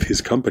choices of his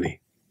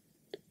company.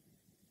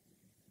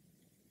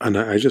 And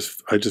I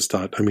just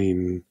thought, I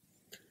mean,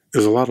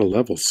 there's a lot of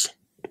levels,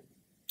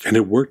 and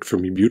it worked for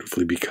me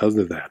beautifully because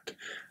of that.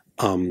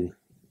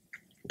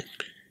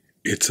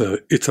 It's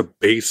a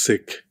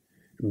basic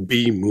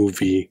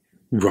B-movie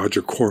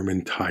Roger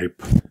Corman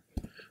type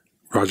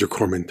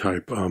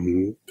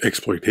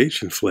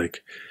exploitation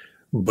flick,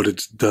 but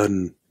it's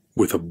done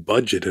with a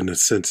budget and a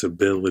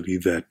sensibility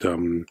that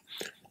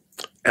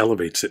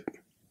elevates it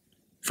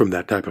from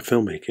that type of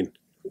filmmaking,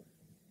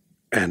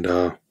 and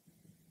I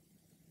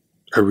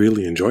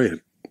really enjoy it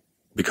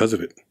because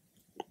of it.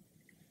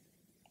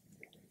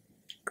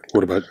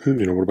 What about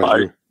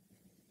you?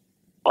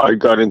 I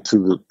got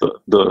into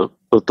the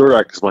third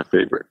act is my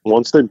favorite.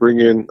 Once they bring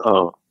in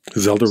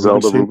Zelda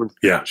Rubin.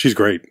 Yeah, she's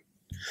great.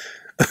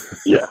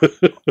 Yeah,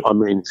 I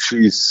mean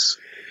she's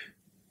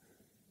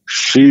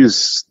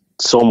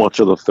so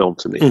much of the film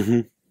to me.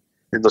 Mm-hmm.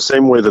 In the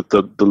same way that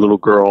the little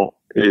girl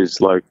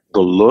is like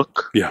the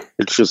look. Yeah,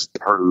 it's just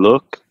her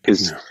look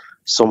is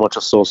so much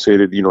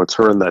associated. You know, it's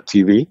her in that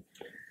TV.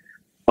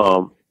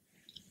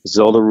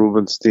 Zelda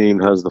Rubinstein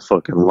has the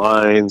fucking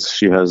lines.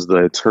 She has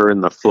it's her in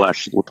the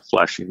flashing with the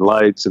flashing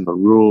lights in the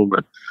room,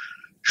 and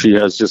she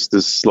has just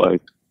this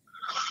like,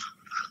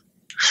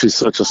 she's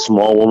such a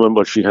small woman,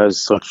 but she's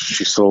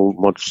so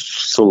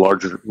much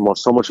larger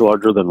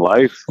than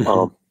life.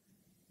 Mm-hmm.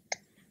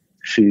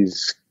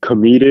 She's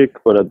comedic,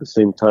 but at the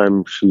same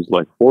time she's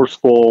like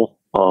forceful.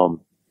 The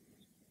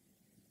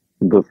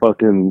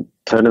fucking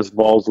tennis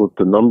balls with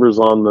the numbers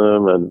on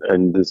them,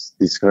 and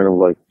these kind of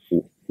like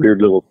weird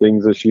little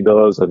things that she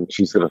does, and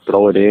she's gonna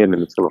throw it in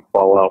and it's gonna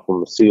fall out from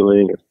the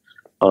ceiling.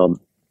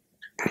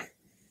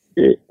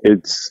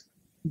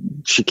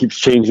 She keeps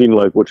changing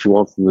like what she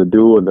wants them to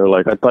do, and they're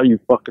like, I thought you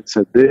fucking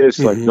said this.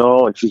 Mm-hmm. Like,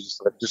 no, and she's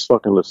just like, just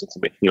fucking listen to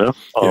me, you know?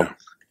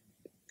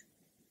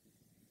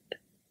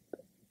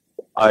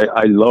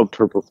 I loved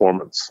her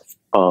performance.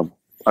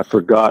 I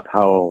forgot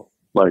how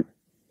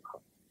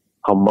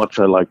much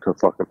I liked her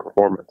fucking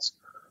performance.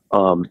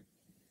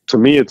 To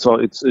me, it's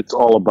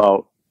all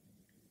about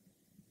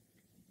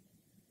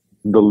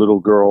the little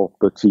girl,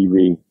 the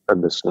TV,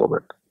 and this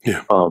woman.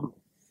 Yeah.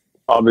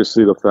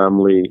 Obviously, the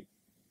family,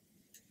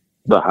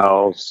 the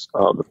house,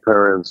 the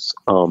parents.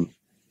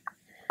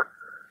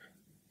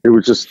 It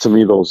was just, to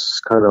me,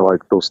 those kind of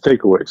like those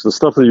takeaways, the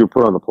stuff that you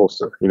put on the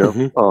poster, you know.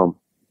 Mm-hmm.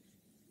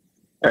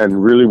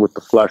 And really, with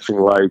the flashing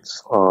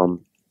lights,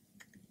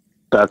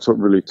 that's what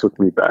really took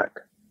me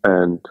back.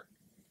 And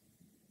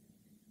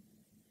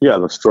yeah,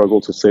 the struggle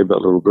to save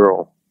that little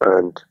girl,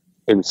 and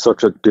in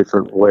such a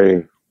different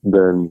way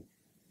than.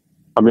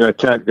 I mean, I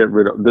can't get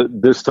rid of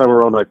this time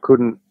around. I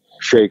couldn't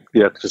shake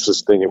the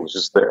Exorcist thing; it was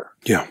just there.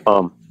 Yeah.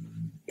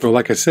 Well,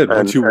 like I said,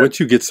 once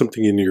you get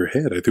something in your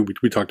head, I think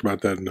we talked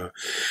about that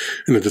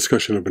in a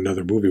discussion of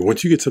another movie.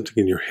 Once you get something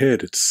in your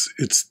head,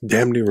 it's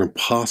damn near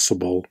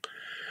impossible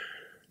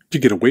to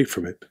get away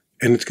from it,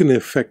 and it's going to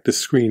affect the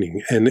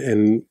screening.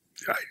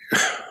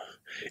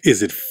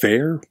 Is it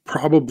fair?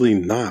 Probably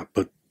not,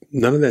 but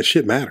none of that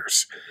shit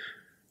matters.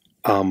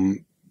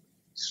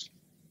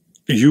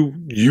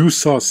 You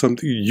saw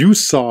something. You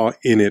saw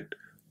in it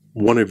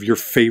one of your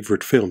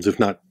favorite films, if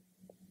not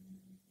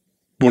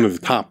one of the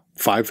top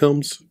 5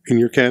 films in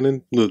your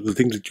canon. The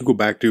things that you go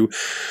back to,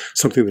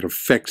 something that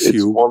affects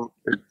you.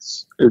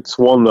 It's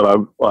one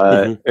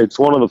that it's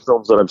one of the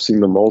films that I've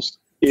seen the most.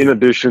 In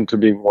addition to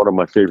being one of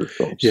my favorite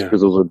films,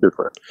 because those are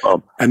different.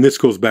 And this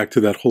goes back to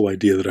that whole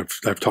idea that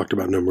I've talked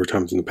about a number of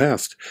times in the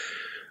past.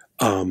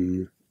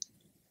 You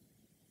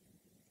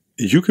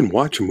can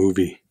watch a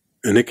movie.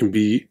 And it can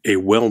be a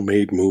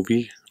well-made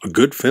movie, a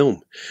good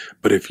film.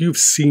 But if you've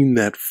seen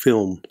that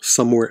film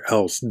somewhere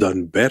else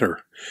done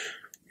better,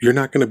 you're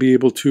not going to be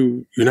able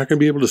to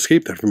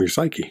escape that from your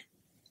psyche.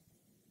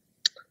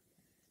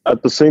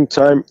 At the same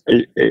time,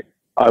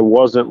 I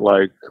wasn't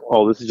like,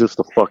 oh, this is just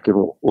a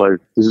fucking,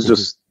 like, this is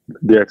just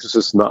The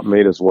Exorcist not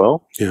made as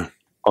well. Yeah.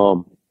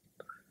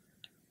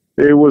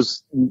 It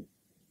was,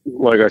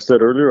 like I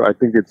said earlier, I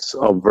think it's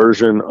a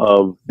version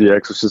of The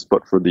Exorcist,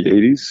 but for the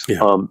 80s.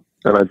 Yeah.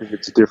 And I think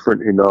it's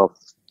different enough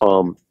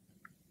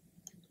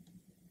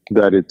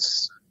that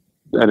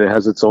and it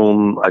has its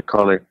own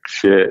iconic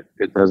shit.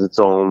 It has its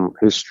own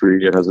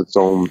history. It has its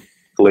own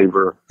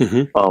flavor.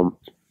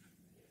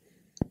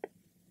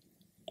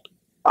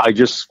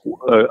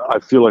 I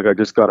feel like I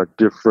just got a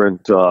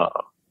different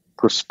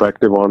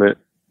perspective on it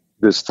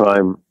this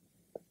time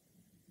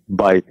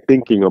by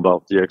thinking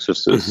about The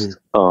Exorcist.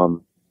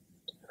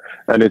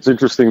 And it's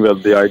interesting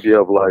that the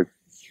idea of like,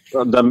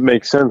 that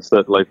makes sense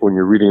that like when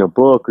you're reading a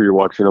book or you're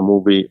watching a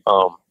movie,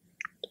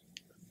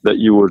 that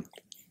you would,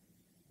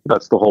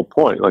 that's the whole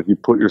point. Like you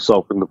put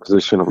yourself in the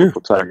position of a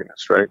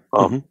protagonist, right?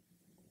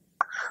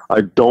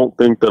 I don't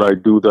think that I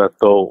do that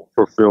though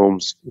for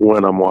films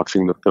when I'm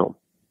watching the film.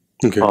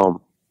 Okay.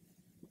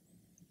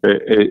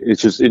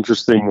 It's just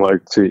interesting,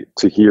 like to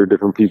hear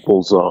different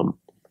people's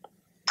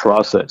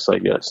process, I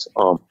guess,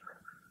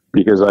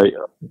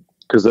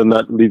 because then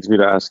that leads me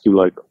to ask you,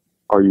 like,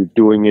 are you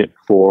doing it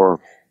for?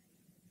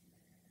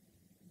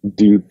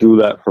 Do you do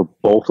that for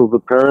both of the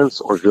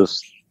parents, or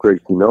just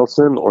Greg T.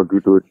 Nelson, or do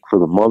you do it for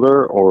the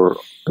mother, or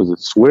does it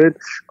switch?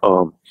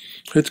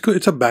 It's good.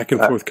 It's a back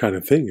and forth kind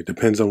of thing. It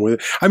depends on whether.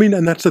 I mean,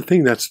 and that's the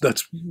thing. That's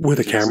where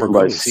the camera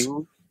goes.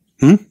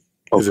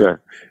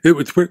 Okay.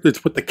 It's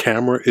what the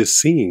camera is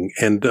seeing.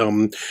 And,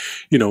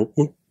 you know,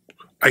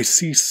 I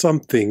see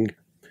something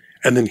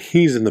and then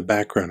he's in the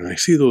background and I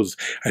see those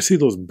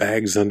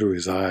bags under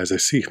his eyes. I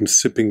see him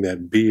sipping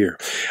that beer.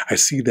 I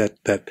see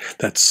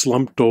that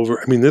slumped over.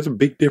 I mean, there's a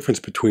big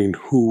difference between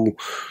who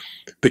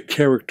the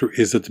character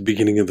is at the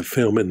beginning of the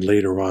film and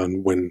later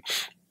on when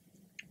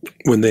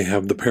they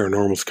have the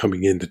paranormals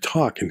coming in to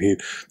talk,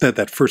 and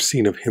that first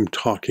scene of him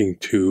talking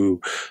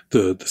to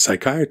the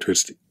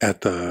psychiatrist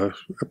at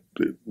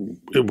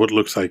what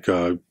looks like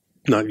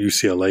not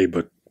UCLA,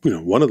 but you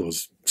know, one of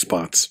those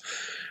spots,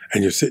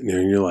 and you're sitting there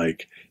and you're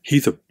like,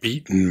 he's a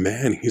beaten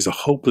man, he's a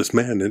hopeless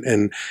man,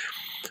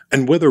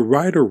 and whether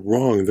right or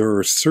wrong, there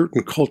are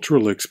certain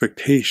cultural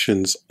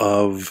expectations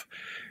of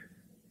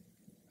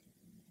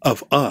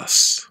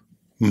us,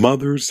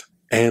 mothers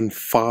and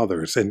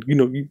fathers, and you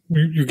know,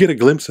 you get a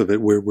glimpse of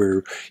it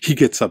where he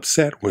gets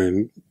upset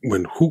when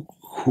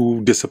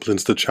who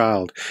disciplines the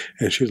child,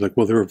 and she's like,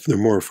 well, they're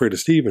more afraid of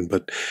Steven,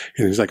 and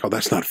he's like, oh,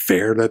 that's not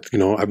fair. That, you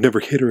know, I've never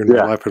hit her in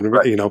my life, I've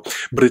never, you know,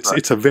 but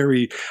it's a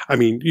very, I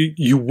mean,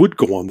 you would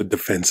go on the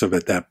defensive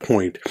at that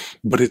point,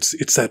 but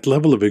it's that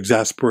level of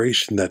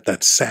exasperation,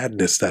 that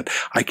sadness, that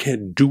I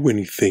can't do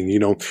anything, you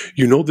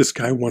know, this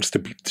guy wants to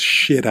beat the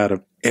shit out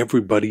of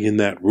everybody in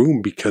that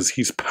room because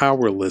he's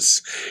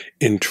powerless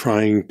in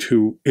trying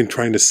to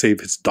save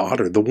his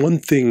daughter. The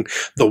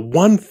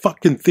one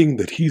fucking thing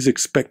that he's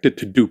expected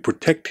to do,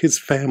 protect his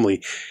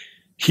family,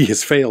 he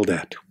has failed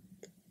at.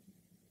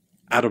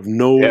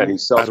 And he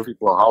sells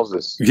people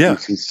houses. Yeah.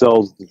 He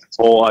sells this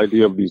whole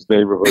idea of these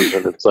neighborhoods,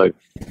 and it's like,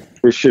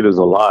 this shit is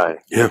a lie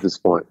at this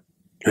point.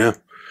 Yeah.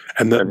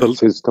 And it's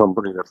his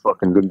company that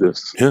fucking did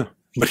this. Yeah.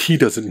 But he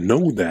doesn't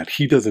know that.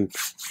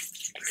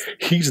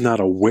 He's not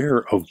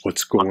aware of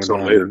what's going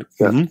on.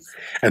 Yeah.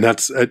 And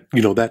that's,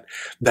 you know, that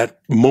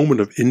moment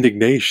of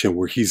indignation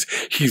where he's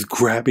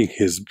grabbing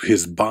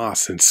his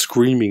boss and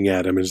screaming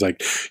at him. It's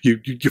like, you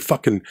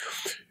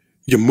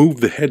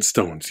moved the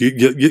headstones.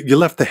 You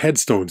left the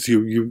headstones.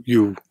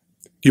 You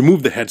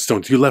moved the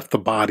headstones. You left the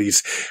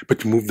bodies,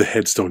 but you moved the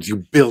headstones.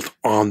 You built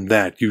on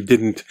that. You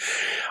didn't.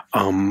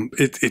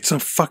 It's a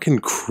fucking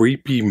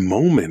creepy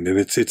moment, and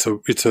it's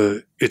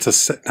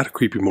not a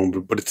creepy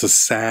moment, but it's a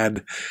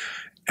sad,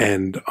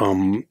 and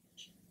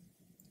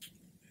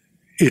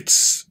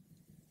it's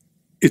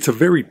a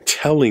very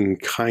telling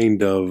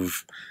kind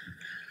of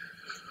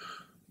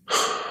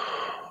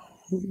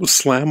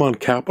slam on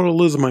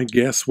capitalism, I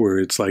guess, where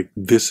it's like,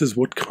 this is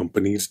what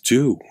companies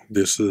do.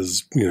 This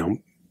is, you know,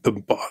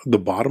 the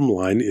bottom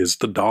line is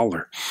the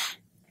dollar,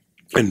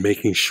 and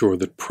making sure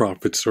that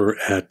profits are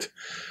at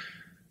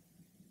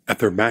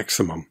their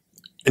maximum.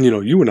 And, you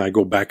know, you and I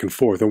go back and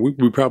forth, and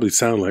we probably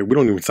sound like, we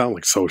don't even sound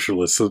like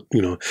socialists. So,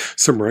 you know,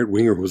 some right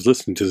winger who's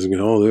listening to this, you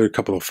know, they're a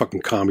couple of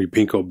fucking commie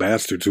pinko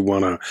bastards who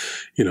want to,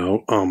 you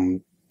know,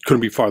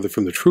 couldn't be farther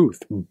from the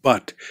truth.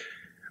 But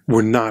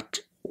we're not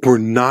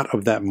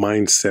of that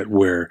mindset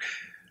where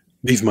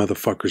these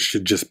motherfuckers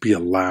should just be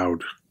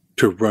allowed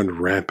to run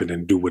rampant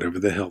and do whatever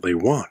the hell they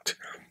want.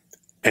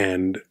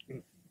 And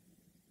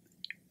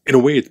in a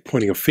way, it's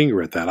pointing a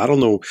finger at that. I don't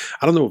know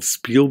if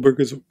Spielberg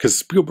is, because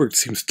Spielberg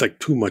seems like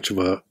too much of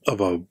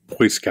a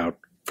Boy Scout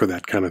for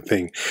that kind of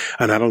thing.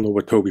 And I don't know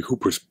what Tobe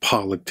Hooper's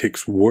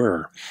politics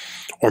were.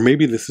 Or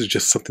maybe this is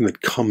just something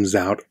that comes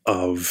out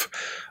of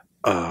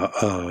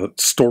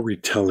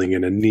storytelling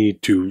and a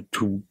need to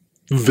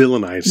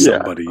villainize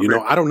somebody. You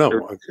know, I don't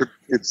know.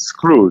 It's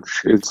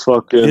Scrooge. It's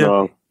fucking...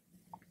 Yeah.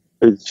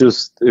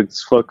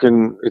 It's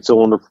fucking, It's a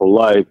Wonderful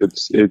Life.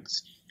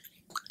 It's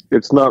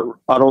not,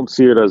 I don't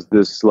see it as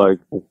this like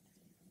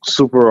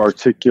super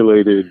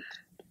articulated,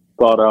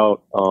 thought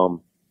out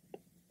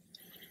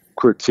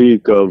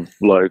critique of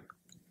like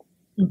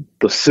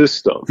the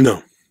system.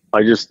 No.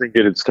 I just think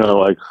it's kind of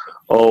like,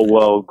 oh,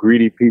 well,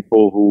 greedy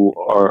people who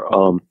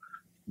are,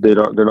 they're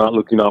not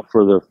looking out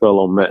for their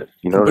fellow men.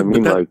 You know what I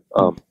mean?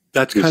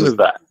 That's kind of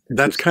that.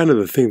 that's kind of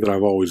the thing that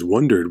I've always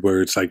wondered,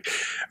 where it's like,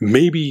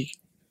 maybe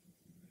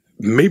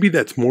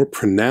that's more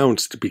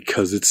pronounced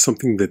because it's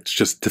something that's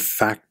just de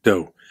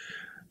facto.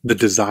 The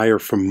desire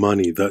for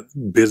money, the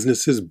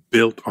business is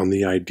built on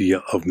the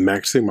idea of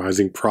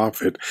maximizing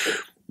profit,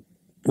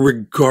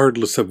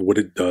 regardless of what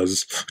it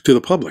does to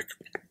the public.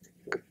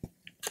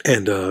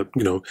 And,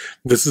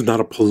 this is not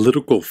a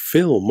political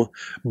film,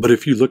 but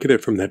if you look at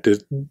it from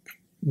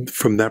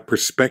that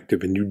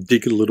perspective and you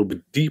dig a little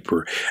bit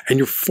deeper and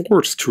you're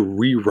forced to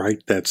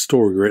rewrite that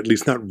story, or at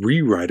least not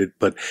rewrite it,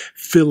 but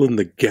fill in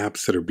the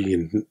gaps that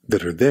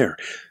are there.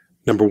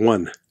 Number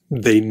one,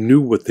 they knew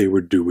what they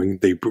were doing.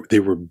 They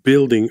were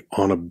building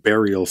on a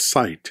burial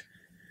site,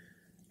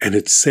 and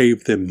it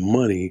saved them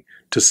money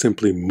to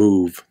simply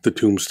move the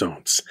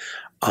tombstones.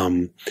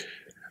 I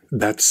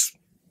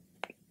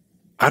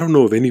don't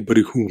know of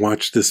anybody who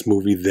watched this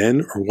movie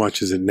then or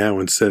watches it now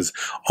and says,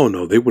 oh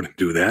no, they wouldn't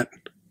do that.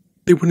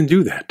 They wouldn't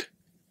do that.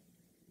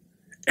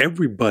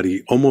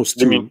 Everybody almost...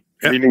 Meaning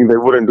they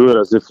wouldn't do it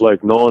as if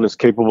like no one is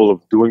capable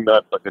of doing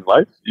that like in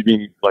life? You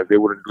mean like they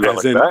wouldn't do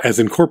that As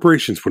in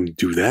corporations wouldn't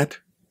do that.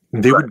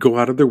 They would go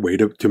out of their way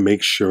to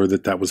make sure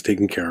that was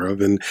taken care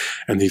of, and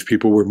these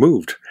people were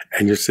moved.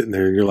 And you're sitting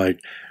there and you're like,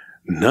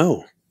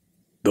 no,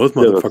 those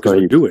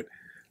motherfuckers would do it.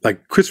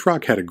 Like Chris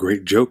Rock had a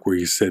great joke where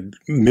he said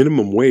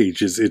minimum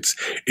wage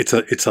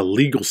it's a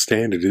legal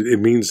standard.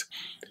 It means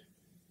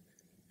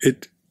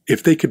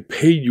if they could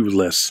pay you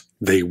less,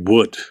 they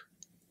would.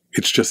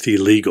 It's just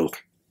illegal.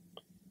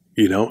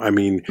 I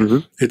mean,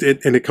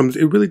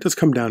 it really does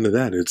come down to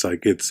that. It's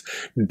like,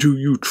 do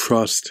you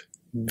trust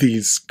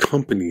these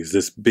companies,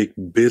 this big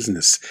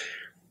business?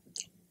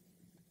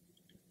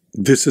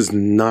 This is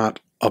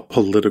not a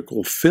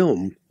political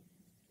film,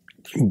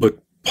 but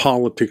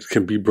politics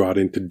can be brought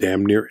into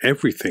damn near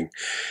everything.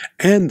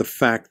 And the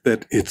fact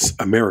that it's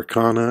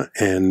Americana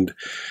and,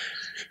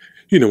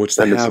 it's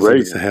the haves and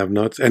it's the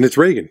have-nots. And it's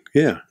Reagan,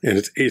 yeah. And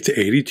it's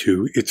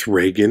 82, it's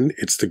Reagan,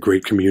 it's the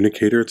great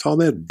communicator, it's all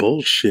that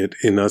bullshit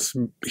in us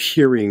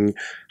hearing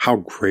how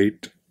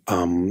great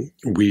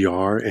we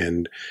are,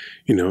 and,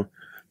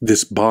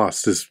 this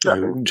boss,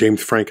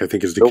 James Frank, I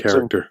think, is the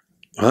character.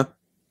 Huh?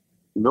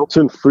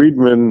 Milton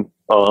Friedman,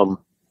 one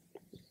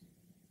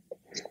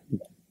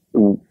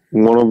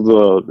of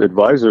the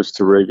advisors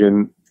to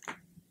Reagan,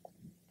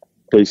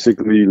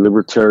 basically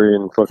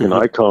libertarian fucking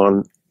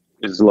icon,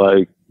 is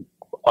like,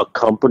 a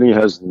company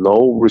has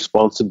no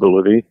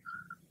responsibility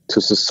to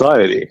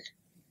society.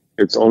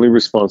 Its only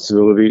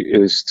responsibility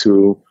is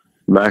to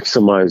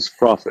maximize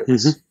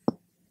profits.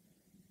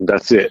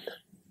 That's it.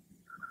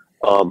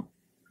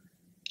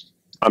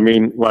 I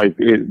mean, like,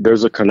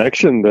 there's a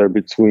connection there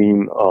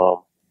between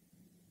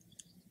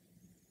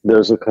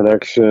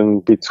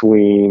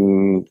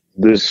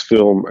this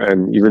film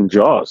and even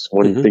Jaws.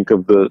 When you think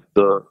of the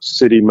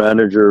city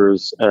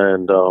managers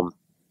and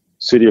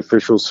city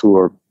officials who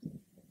are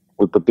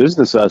with the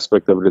business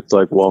aspect of it, it's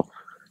like, well,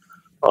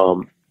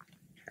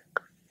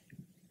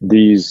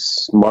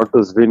 these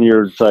Martha's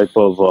Vineyard type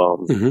of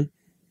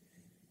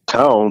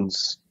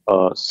towns,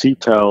 sea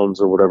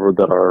towns or whatever,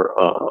 that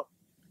are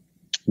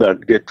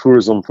that get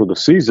tourism for the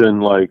season,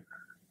 like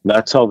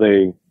that's how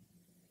they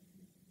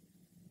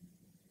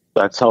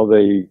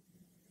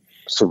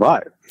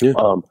survive. Yeah.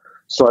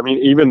 So I mean,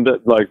 even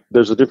that, like,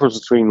 there's a difference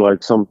between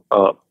like some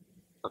a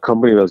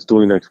company that's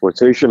doing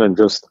exploitation and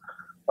just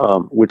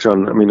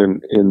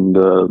in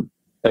the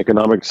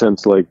economic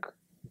sense, like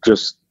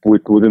just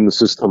within the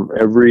system,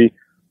 every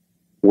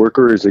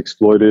worker is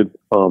exploited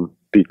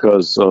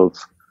because of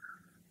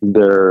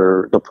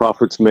the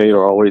profits made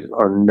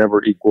are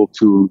never equal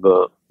to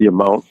the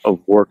amount of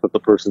work that the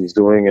person's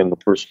doing and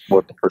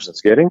what the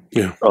person's getting.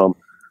 Yeah.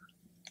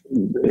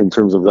 In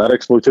terms of that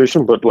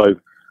exploitation, but like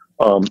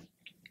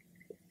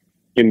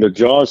in the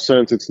Jaws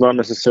sense, it's not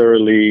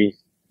necessarily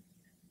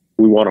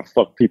we want to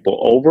fuck people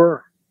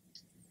over,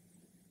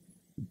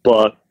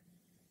 but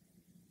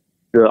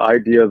the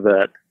idea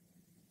that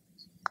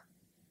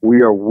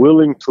we are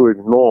willing to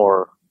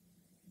ignore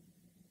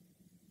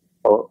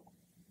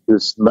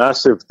this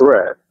massive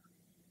threat,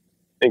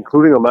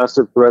 including a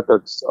massive threat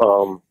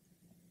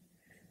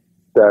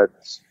that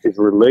is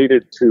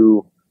related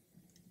to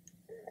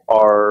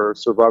our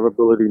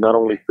survivability, not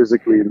only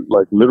physically,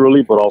 like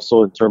literally, but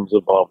also in terms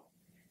of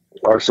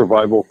our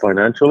survival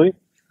financially.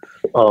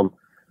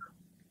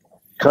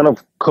 Kind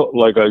of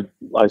like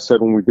I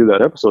said when we did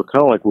that episode,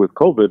 kind of like with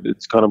COVID,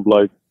 it's kind of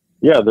like,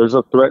 yeah, there's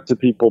a threat to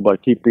people by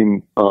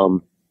keeping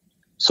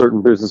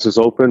certain businesses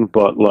open,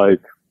 but like,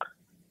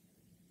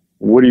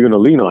 what are you going to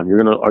lean on?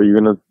 Are you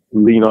gonna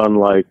lean on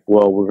like,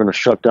 well, we're going to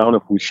shut down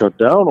if we shut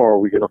down, or are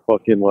we going to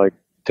fucking like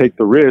take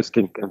the risk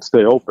and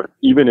stay open?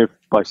 Even if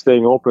by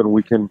staying open,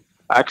 we can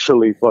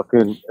actually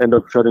fucking end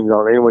up shutting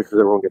down anyway because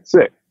everyone gets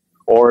sick,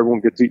 or everyone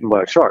gets eaten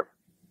by a shark.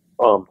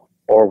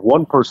 Or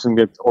one person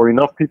or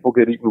enough people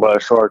get eaten by a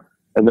shark,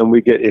 and then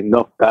we get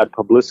enough bad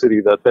publicity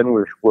that then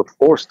we're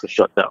forced to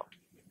shut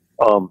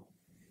down.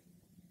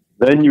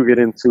 Then you get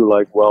into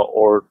like, well,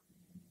 or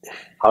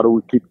how do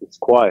we keep this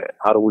quiet?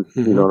 How do we,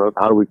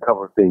 how do we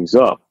cover things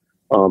up?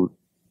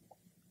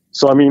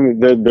 So I mean,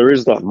 there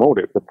is that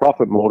motive. The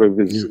profit motive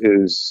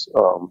is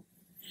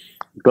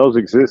does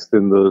exist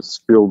in the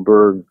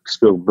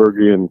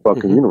Spielbergian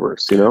fucking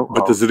universe, you know?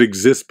 But does it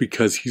exist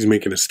because he's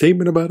making a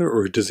statement about it,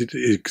 or does it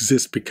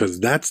exist because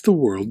that's the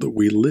world that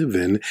we live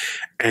in,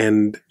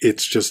 and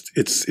it's just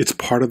it's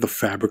part of the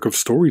fabric of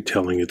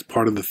storytelling. It's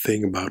part of the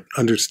thing about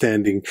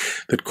understanding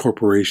that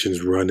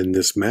corporations run in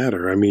this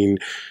matter. I mean,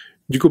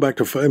 you go back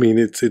to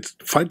it's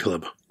Fight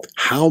Club.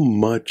 How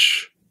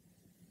much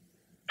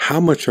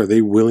are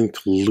they willing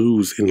to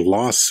lose in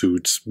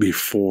lawsuits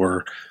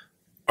before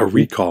a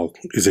recall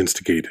is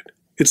instigated?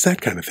 It's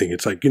that kind of thing.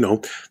 It's like, you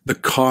know, the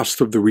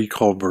cost of the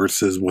recall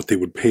versus what they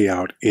would pay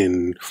out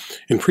in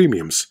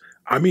premiums.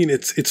 I mean,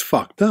 it's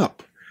fucked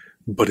up,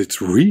 but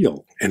it's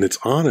real and it's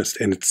honest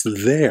and it's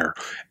there.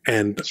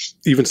 And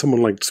even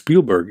someone like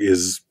Spielberg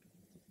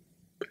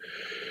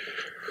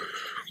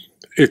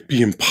it'd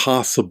be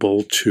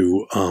impossible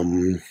to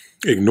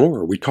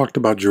ignore. We talked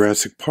about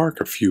Jurassic Park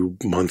a few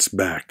months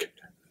back.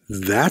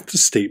 That's a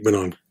statement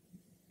on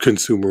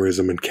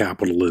consumerism and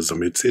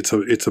capitalism. It's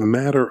a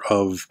matter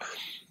of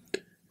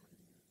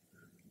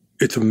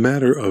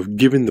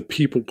giving the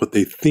people what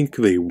they think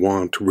they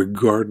want,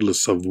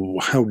 regardless of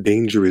how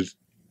dangerous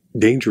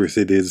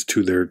it is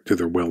to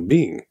their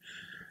well-being.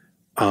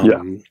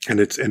 And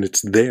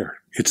it's there.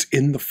 It's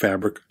in the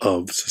fabric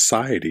of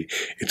society.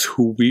 It's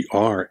who we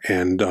are,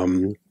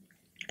 and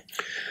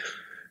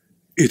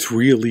it's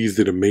real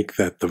easy to make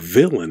that the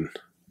villain,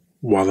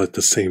 while at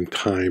the same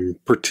time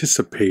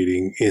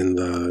participating in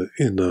the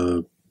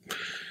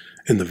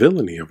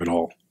villainy of it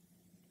all.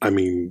 I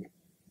mean,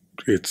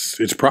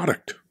 it's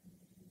product.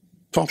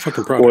 It's all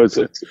fucking product.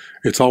 Well,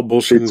 it's all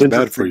bullshit and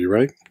bad for you,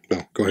 right?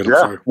 No, go ahead. Yeah. I'm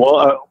sorry.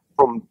 Well,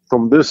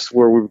 from this,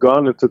 where we've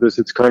gone into this,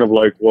 it's kind of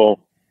like, well,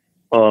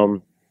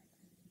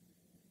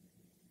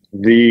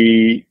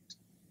 the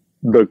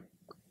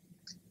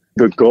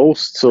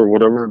ghosts or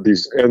whatever,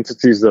 these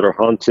entities that are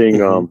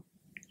haunting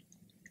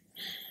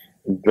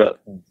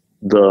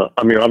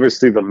I mean,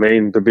 obviously the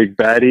big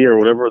baddie or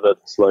whatever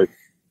that's like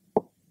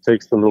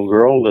takes the little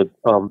girl,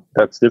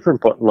 that's different.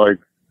 But like,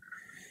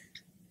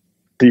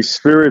 these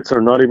spirits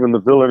are not even the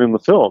villain in the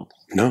film.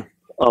 No.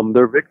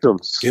 They're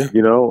victims. Yeah.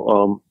 You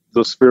know,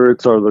 the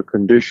spirits are the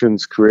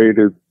conditions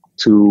created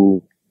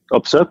to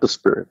upset the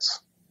spirits.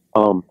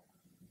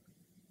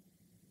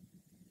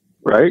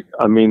 Right?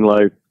 I mean,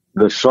 like,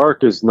 the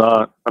shark is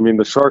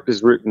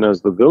written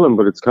as the villain,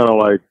 but it's kind of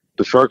like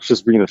the shark's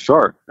just being a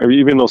shark. I mean,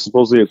 even though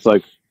supposedly it's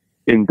like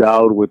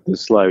endowed with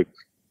this like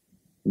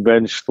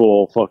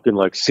vengeful fucking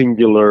like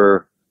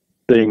singular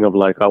thing of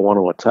like, I want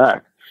to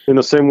attack. In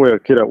the same way, a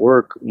kid at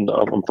work,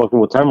 I'm fucking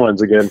with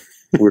timelines again.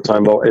 We were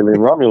talking about Alien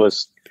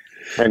Romulus,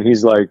 and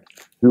he's like,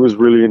 he was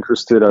really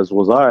interested, as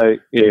was I,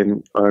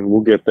 and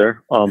we'll get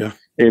there,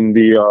 in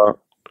the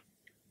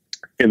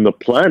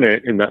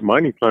planet, in that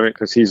mining planet,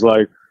 because he's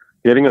like,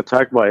 getting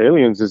attacked by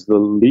aliens is the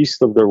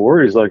least of their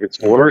worries. Like, it's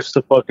worse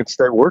to fucking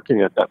start working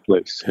at that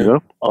place, you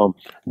know?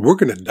 We're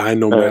going to die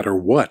no matter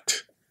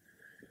what.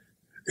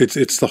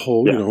 It's the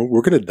whole, you know,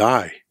 we're going to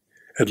die.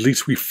 At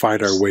least we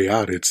fight our way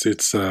out.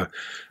 It's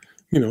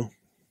you know,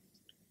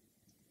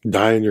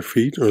 die on your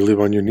feet or live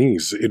on your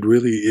knees. It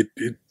really,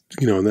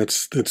 you know, and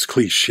that's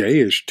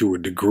cliche-ish to a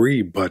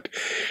degree, but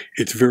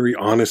it's very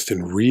honest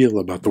and real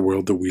about the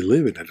world that we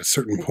live in. At a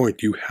certain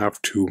point, you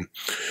have to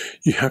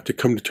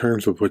come to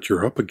terms with what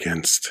you're up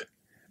against,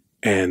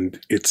 and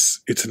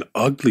it's an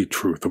ugly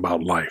truth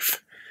about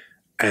life.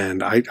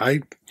 And I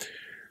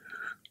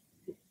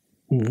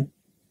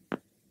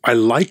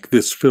like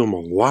this film a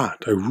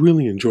lot. I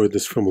really enjoyed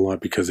this film a lot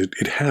because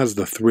it has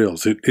the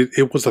thrills.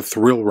 It was a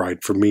thrill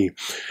ride for me.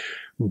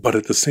 But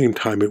at the same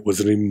time, it was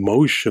an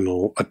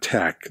emotional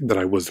attack that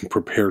I wasn't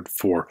prepared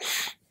for.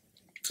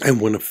 And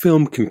when a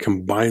film can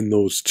combine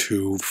those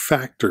two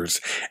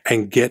factors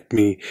and get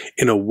me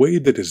in a way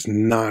that is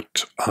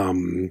not,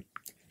 I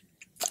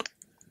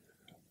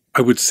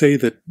would say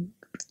that,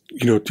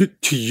 you know, to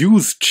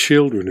use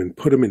children and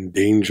put them in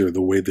danger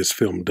the way this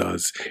film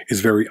does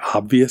is very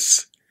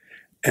obvious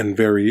and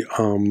very,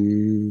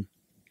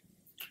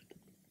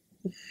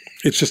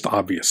 it's just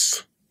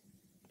obvious.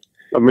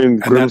 I mean,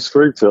 Grimm's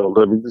fairy tale.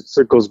 I mean,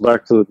 it goes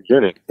back to the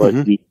beginning.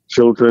 Like, the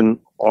children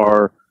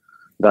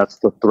that's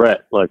the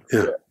threat. Like,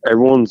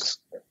 everyone's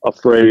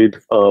afraid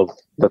of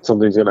that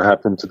something's going to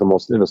happen to the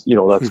most innocent. You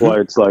know, that's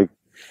why it's like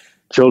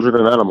children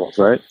and animals,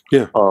 right?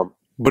 Yeah.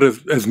 But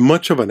as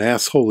much of an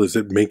asshole as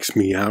it makes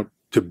me out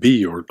to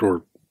be, or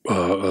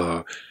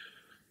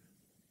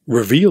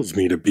reveals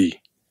me to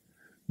be,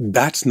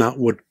 that's not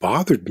what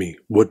bothered me.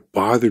 What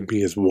bothered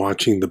me is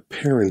watching the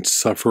parents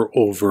suffer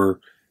over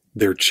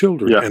their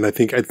children. And I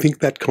think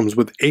that comes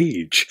with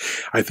age.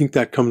 I think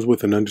that comes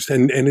with an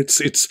understanding, and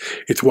it's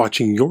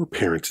watching your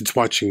parents, it's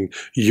watching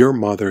your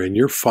mother and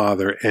your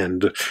father,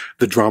 and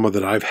the drama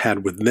that I've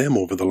had with them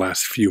over the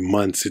last few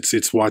months.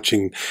 It's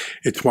watching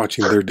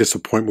their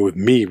disappointment with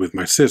me, with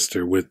my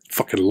sister, with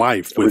fucking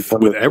life, with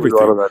everything.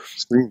 Out of that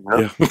screen,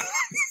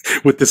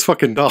 with this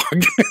fucking dog.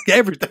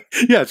 Everything,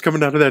 yeah, it's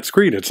coming out of that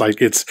screen. It's like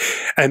there's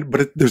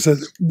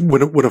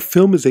when a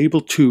film is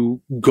able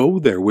to go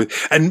there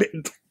with, and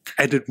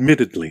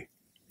admittedly,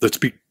 let's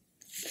be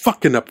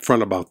fucking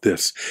upfront about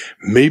this.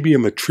 Maybe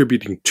I'm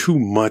attributing too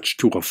much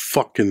to a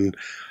fucking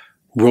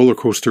roller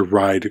coaster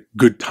ride,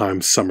 good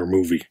time summer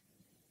movie.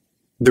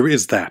 There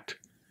is that.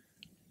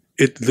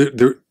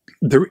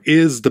 There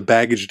is the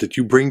baggage that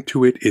you bring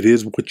to it. It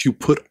is what you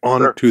put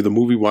onto the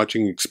movie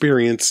watching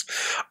experience.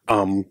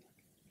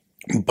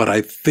 But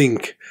I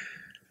think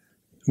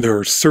there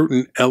are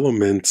certain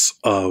elements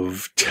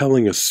of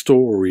telling a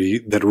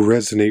story that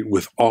resonate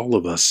with all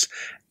of us.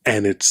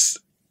 And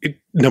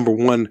number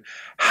one,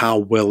 how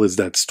well is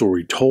that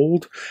story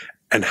told?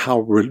 And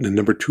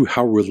number two,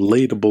 how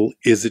relatable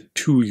is it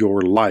to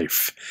your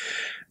life?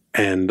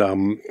 And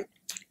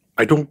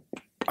I don't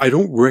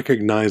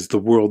recognize the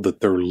world that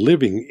they're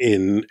living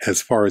in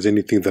as far as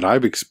anything that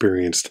I've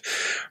experienced,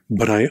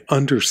 but I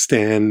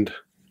understand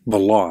the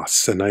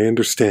loss, and I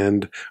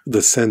understand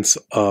the sense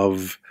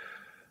of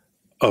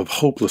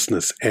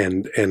hopelessness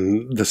and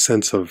the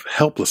sense of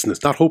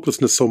helplessness. Not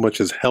hopelessness so much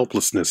as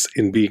helplessness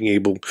in being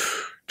able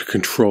to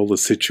control a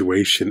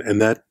situation.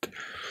 And that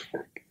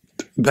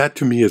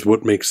to me is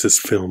what makes this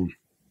film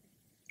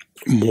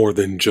more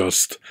than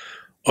just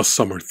a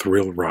summer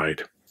thrill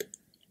ride.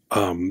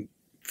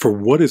 For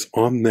what is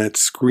on that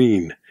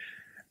screen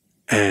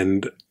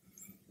and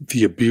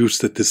the abuse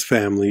that this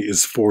family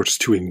is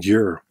forced to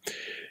endure,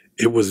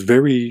 it was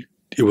very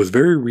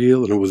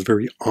real, and it was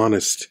very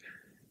honest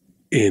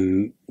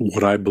in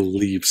what I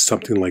believe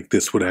something like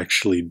this would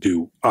actually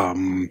do. I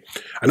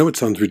know it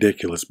sounds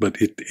ridiculous, but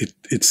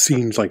it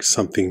seems like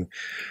something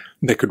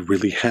that could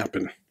really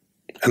happen.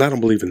 And I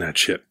don't believe in that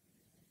shit.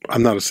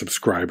 I'm not a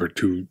subscriber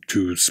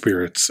to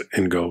spirits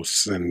and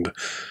ghosts and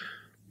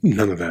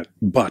none of that.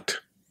 But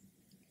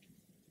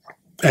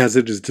as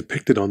it is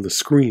depicted on the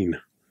screen,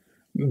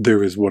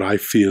 there is what I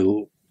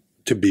feel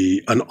to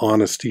be an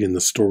honesty in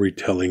the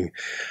storytelling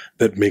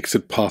that makes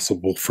it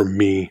possible for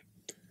me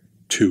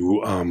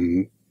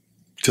to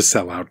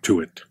sell out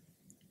to it,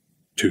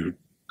 to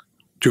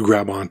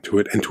grab onto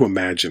it, and to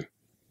imagine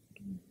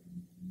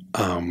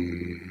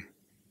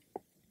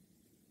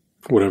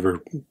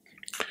whatever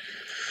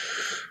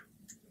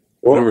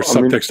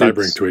subtext I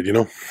bring to it, you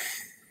know?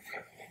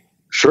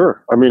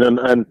 Sure. I mean,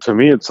 and to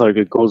me, it's like,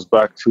 it goes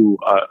back to,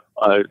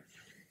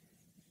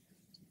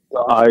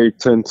 I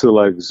tend to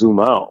like zoom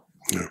out.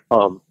 Yeah.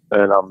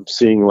 And I'm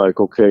seeing like,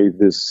 okay,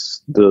 the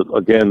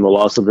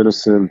loss of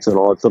innocence and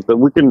all that stuff that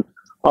we can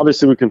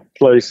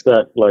place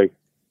that like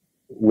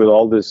with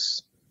all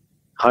this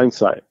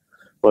hindsight,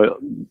 but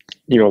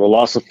the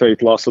loss of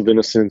faith, loss of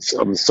innocence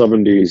of the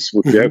 70s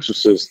with The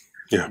Exorcist.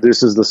 Yeah.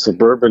 This is the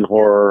suburban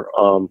horror.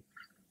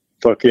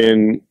 They're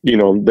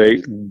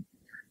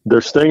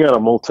staying at a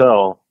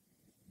motel,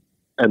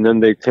 and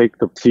then they take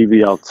the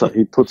TV outside.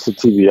 He puts the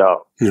TV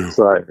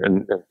outside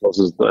and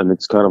closes and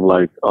it's kind of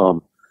like,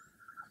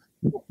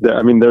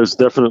 there's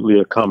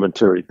definitely a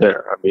commentary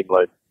there. I mean,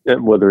 like,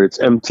 whether it's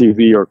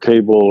MTV or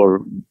cable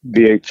or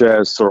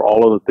VHS or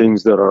all of the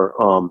things that are,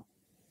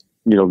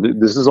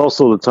 this is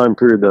also the time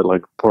period that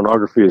like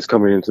pornography is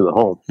coming into the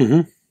home.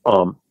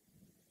 Mm-hmm.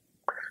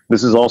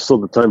 This is also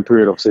the time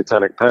period of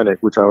satanic panic,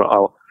 which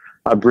I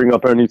bring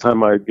up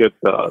anytime I get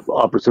the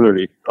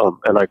opportunity,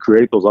 and I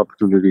create those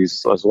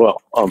opportunities as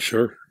well.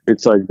 Sure.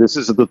 It's like, this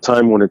is the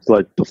time when it's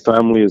like the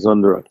family is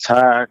under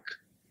attack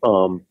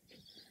from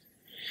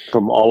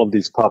all of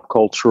these pop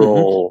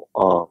cultural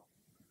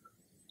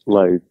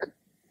like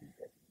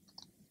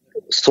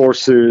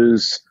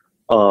sources.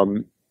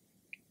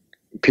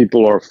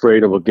 People are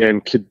afraid of,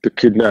 again, the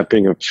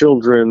kidnapping of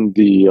children,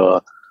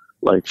 the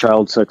like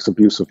child sex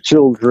abuse of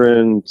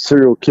children,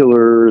 serial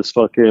killers,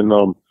 fucking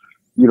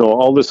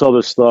all this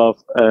other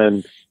stuff,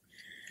 and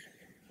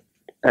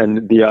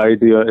the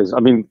idea is,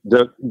 I mean,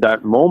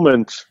 that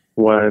moment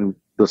when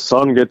the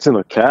son gets in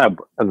a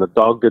cab and the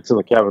dog gets in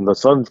the cab and the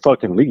son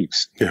fucking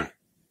leaves. Yeah.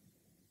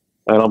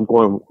 And I'm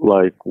going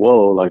like,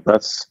 whoa, like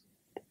that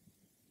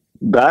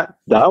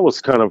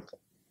was kind of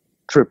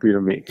trippy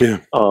to me. Yeah.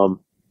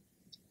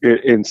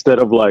 Instead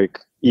of like,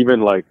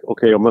 even like,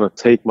 okay, I'm going to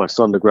take my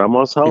son to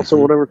grandma's house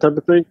or whatever type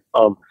of thing.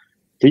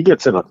 He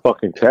gets in a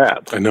fucking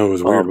cab. I know, it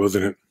was weird,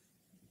 wasn't it?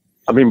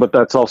 I mean, but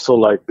that's also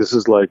like,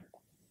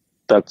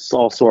 that's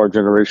also our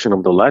generation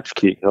of the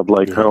latchkey of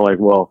like, kind of like,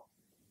 well,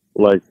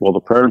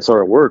 the parents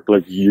are at work.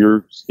 Like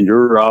you're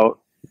out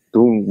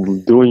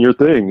doing your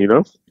thing,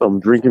 I'm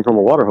drinking from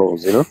a water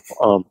hose,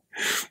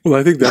 Well,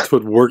 I think that's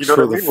what works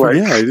for the film.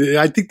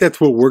 Yeah, I think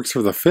that's what works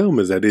for the film,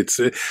 is that it's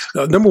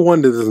number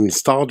one, there's a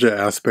nostalgia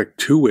aspect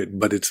to it,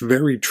 but it's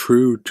very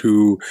true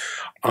to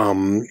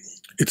the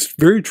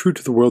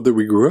world that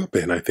we grew up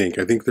in. I think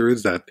there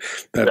is that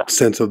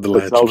sense of the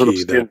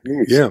latchkey.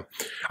 Yeah,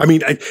 I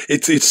mean,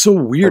 it's so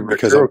weird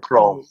because I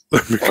crawls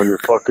on your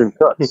fucking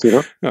cuts,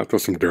 I'll throw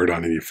some dirt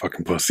on it, you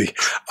fucking pussy.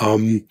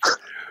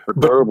 The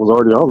dirt was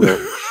already on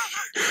there.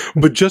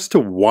 But just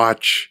to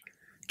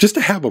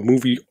have a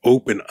movie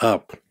open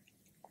up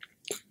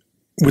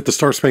with the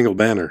Star Spangled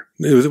Banner.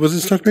 Was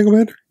it Star Spangled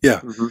Banner?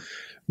 Yeah. Mm-hmm.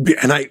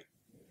 And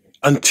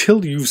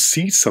until you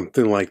see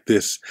something like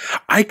this,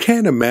 I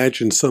can't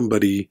imagine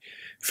somebody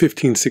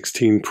 15,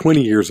 16,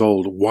 20 years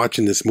old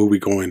watching this movie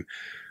going,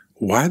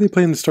 why are they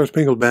playing the Star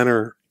Spangled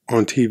Banner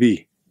on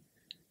TV?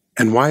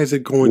 And why is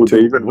it going to...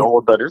 Would they even know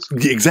what that is?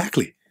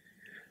 Exactly.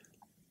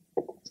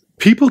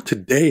 People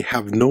today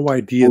have no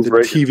idea that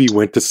TV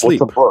went to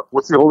sleep. What's the book?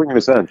 What's he holding in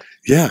his hand?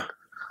 Yeah.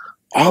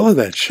 All of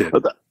that shit.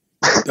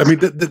 I mean,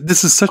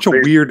 this is such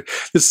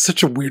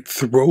a weird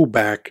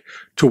throwback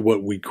to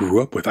what we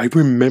grew up with. I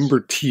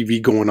remember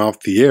TV going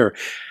off the air.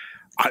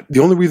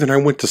 The only reason I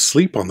went to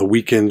sleep on the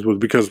weekends was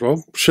because,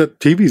 well, shit,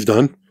 TV's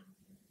done.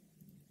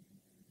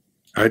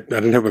 I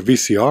didn't have a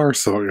VCR,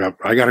 so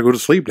I got to go to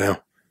sleep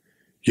now.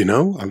 You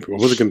know, I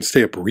wasn't going to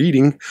stay up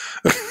reading.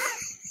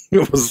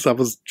 I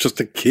was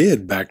just a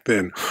kid back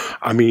then.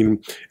 I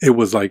mean, it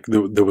was like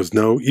there was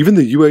no, even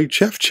the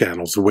UHF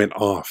channels went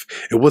off.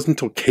 It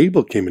wasn't until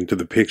cable came into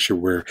the picture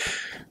where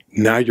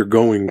now you're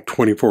going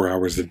 24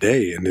 hours a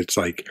day. And it's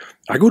like,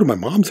 I go to my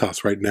mom's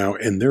house right now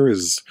and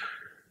the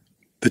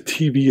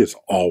TV is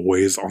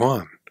always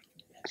on.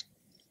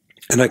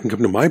 And I can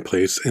come to my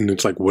place and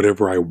it's like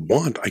whatever I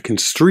want, I can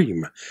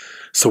stream.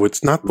 So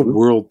it's not the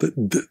world,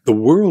 the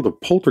world of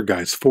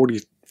Poltergeist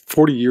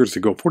 43 years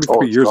ago,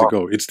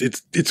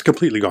 it's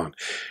completely gone.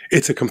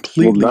 It's a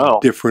completely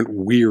different,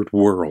 weird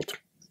world.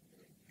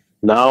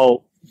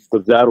 Now the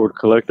dad would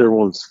collect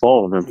everyone's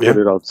phone and put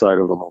it outside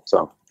of the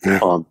motel.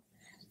 Yeah.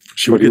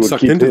 She would get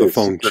sucked into the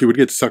phone. She would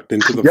get sucked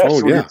into the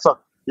phone,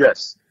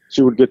 Yes,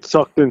 she would get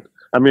sucked in.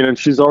 I mean, and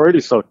she's already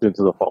sucked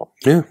into the phone.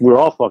 Yeah. We're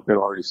all fucking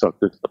already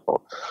sucked into the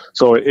phone.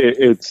 So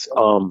it's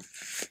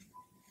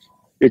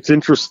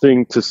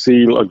interesting to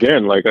see,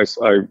 again, like I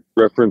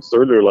referenced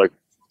earlier, like,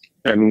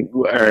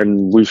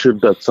 and we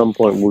should at some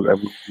point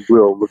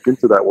we'll look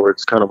into that, where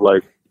it's kind of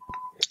like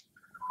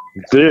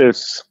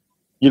this,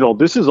 you know,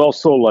 this is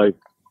also like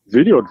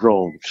video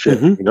drone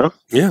shit, you know?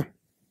 Yeah.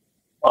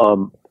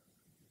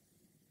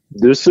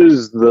 This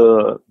is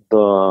the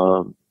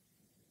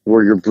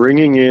where you're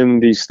bringing in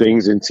these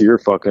things into your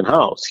fucking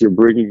house. You're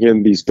bringing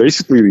in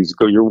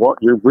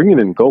you're bringing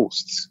in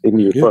ghosts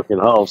into your fucking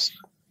house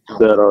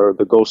that are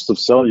the ghosts of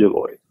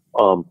celluloid.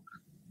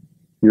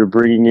 You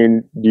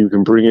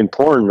can bring in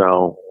porn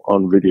now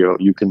on video.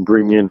 You can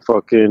bring in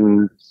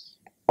fucking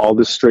all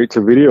this straight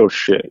to video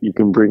shit. You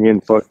can bring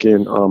in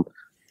fucking,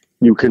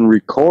 you can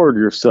record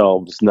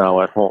yourselves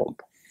now at home.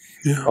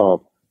 Yeah.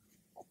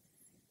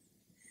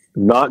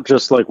 Not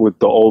just like with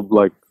the old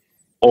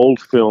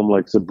film,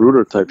 like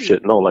Zapruder type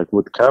shit. No, like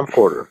with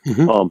camcorder.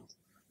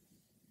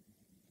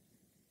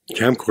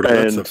 Camcorder,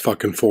 that's a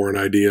fucking foreign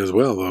idea as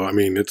well, though. I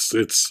mean, it's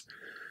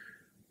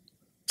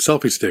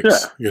selfie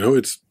sticks, you know,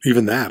 it's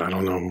even that, I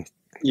don't know.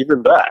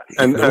 Even that.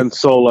 And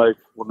so like,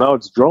 well, now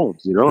it's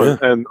drones, you know,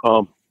 and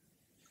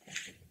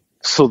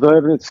so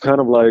then it's kind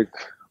of like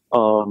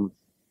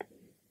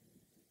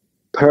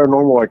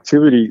paranormal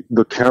activity,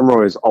 the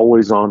camera is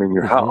always on in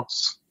your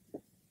house.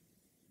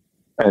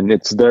 And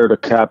it's there to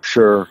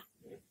capture,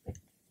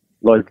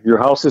 like, your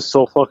house is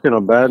so fucking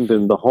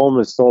abandoned, the home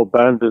is so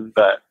abandoned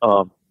that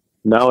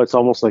now it's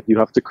almost like you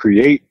have to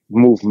create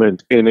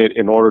movement in it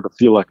in order to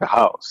feel like a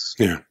house.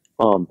 Yeah.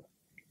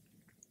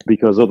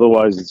 Because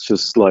otherwise it's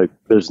just like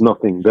there's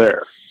nothing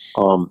there.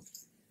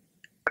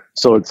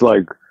 So it's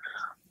like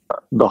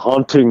the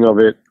haunting of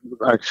it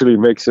actually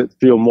makes it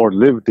feel more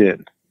lived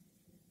in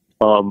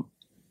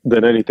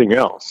than anything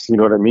else. You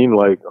know what I mean?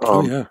 Like,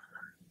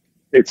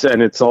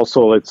 it's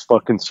also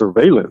fucking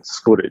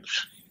surveillance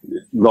footage,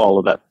 all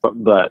of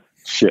that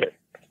shit.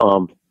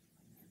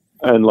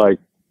 And like,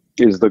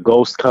 is the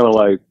ghost kind of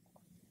like,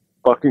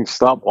 fucking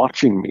stop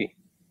watching me?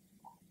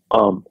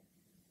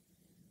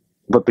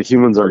 But the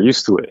humans are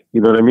used to it.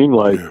 You know what I mean?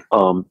 Like,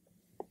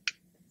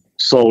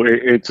 so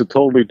it's a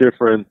totally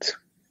different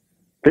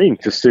thing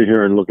to sit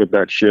here and look at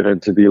that shit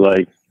and to be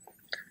like,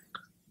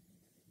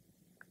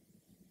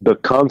 the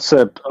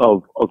concept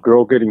of a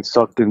girl getting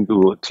sucked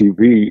into a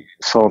TV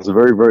sounds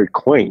very, very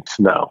quaint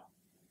now.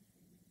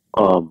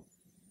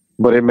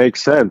 But it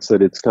makes sense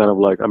that it's kind of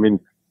like, I mean,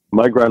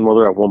 my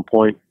grandmother at one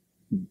point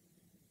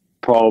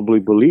probably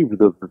believed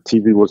that the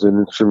TV was an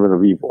instrument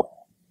of evil.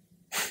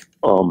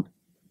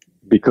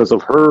 Because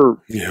of her,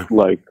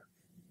 like,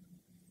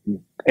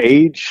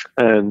 age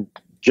and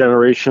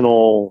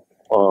generational,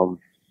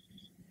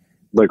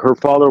 like, her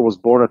father was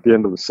born at the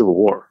end of the Civil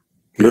War,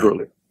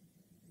 literally.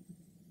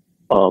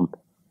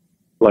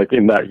 Like,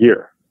 in that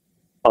year.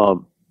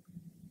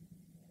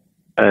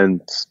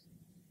 And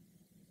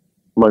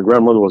my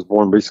grandmother was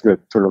born basically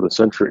at the turn of the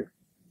century.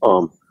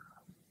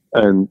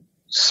 And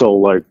so,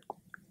 like,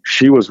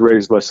 she was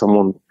raised by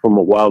someone from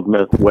a Wild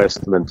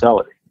West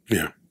mentality.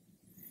 Yeah.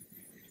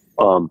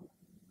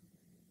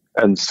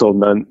 And so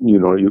then, you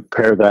know, you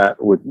pair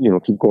that with, you know,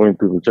 keep going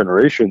through the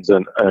generations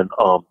and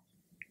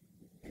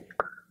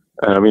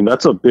I mean,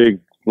 that's a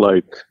big,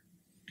 like,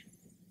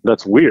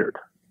 that's weird.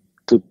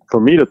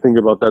 For me to think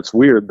about, that's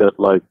weird that,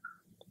 like,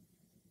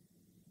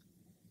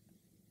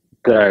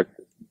 that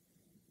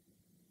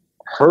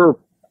her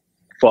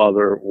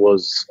father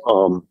was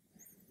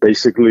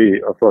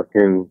basically a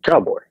fucking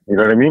cowboy. You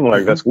know what I mean?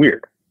 Like, that's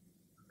weird.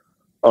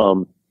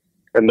 And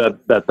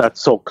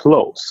that's so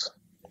close,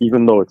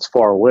 even though it's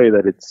far away,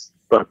 that it's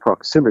by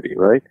proximity,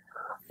 right?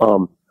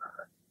 But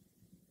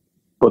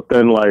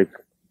then, like,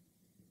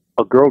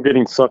 a girl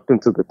getting sucked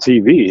into the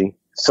TV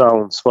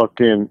sounds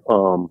fucking,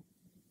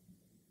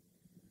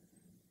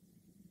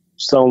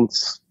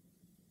 sounds,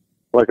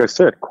 like I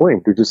said,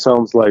 quaint. It just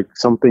sounds like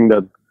something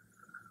that,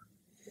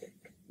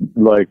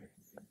 like,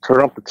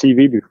 turn off the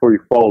TV before you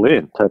fall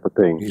in type of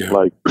thing. Yeah.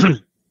 Like,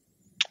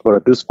 but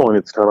at this point,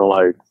 it's kind of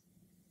like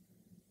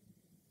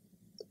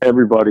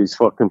everybody's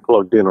fucking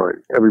plugged in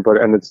already. Everybody,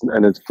 and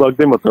it's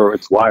plugged in, but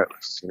it's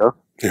wireless, you know?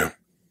 Yeah.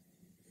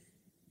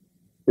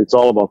 It's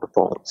all about the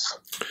phones.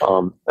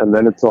 And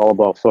then it's all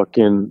about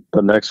fucking,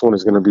 the next one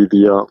is going to be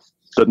the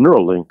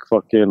Neuralink,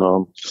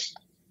 fucking,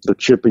 the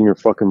chip in your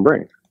fucking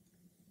brain.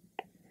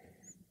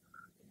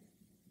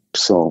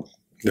 So.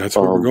 That's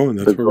where we're going.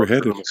 That's where we're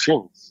headed.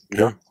 Machines,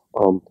 yeah.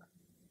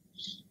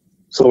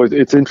 So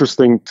it's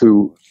interesting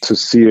to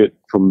see it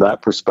from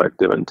that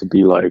perspective and to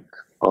be like,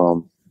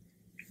 you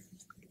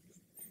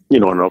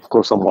know, and of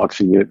course I'm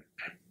watching it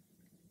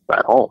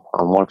at home.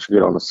 I'm watching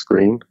it on a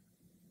screen,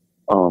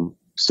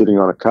 sitting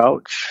on a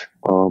couch,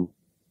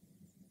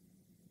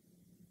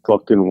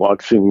 fucking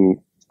watching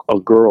a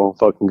girl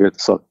fucking get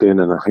sucked in,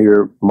 and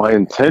my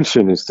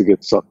intention is to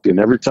get sucked in.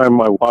 Every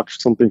time I watch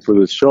something for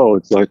this show,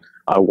 it's like,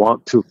 I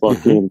want to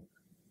fucking,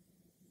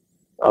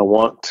 I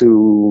want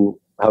to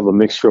have a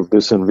mixture of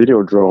this and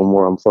Videodrome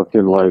where I'm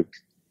fucking like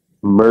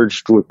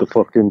merged with the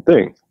fucking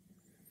thing.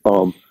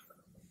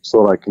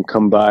 So that I can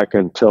come back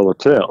and tell a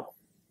tale.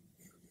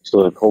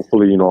 So that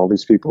hopefully, you know, all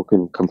these people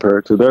can compare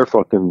it to their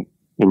fucking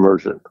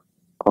immersion.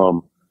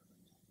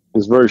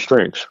 It's very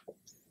strange.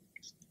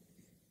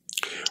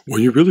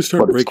 When you really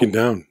start breaking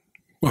down,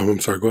 I'm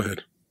sorry, go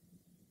ahead.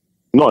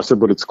 No, I said,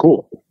 but it's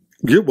cool.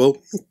 Yeah, well,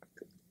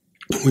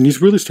 when you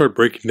really start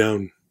breaking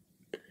down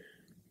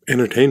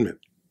entertainment,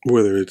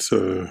 whether it's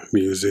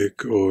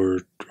music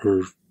or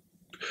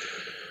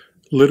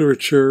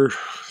literature,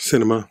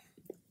 cinema,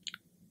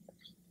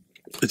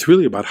 it's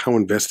really about how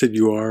invested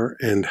you are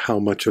and how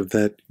much of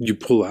that you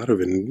pull out of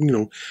it. And, you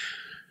know,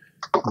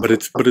 but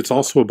it's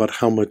also about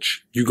how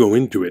much you go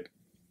into it,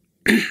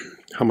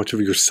 how much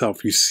of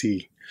yourself you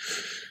see,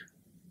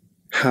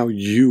 how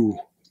you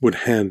would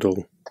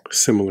handle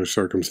similar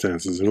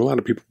circumstances. And a lot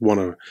of people want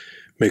to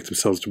make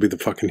themselves to be the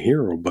fucking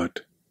hero,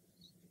 but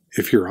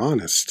if you're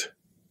honest,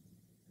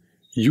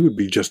 you would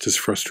be just as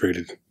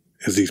frustrated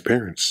as these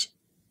parents.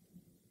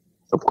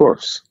 Of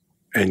course.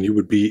 And you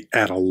would be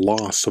at a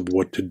loss of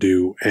what to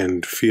do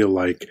and feel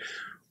like,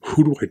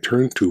 who do I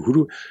turn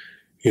to?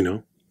 You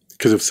know?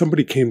 Because if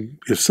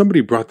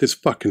somebody brought this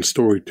fucking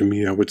story to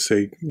me, I would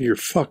say, you're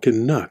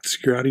fucking nuts.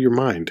 You're out of your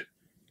mind.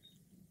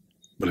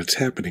 But it's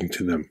happening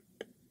to them.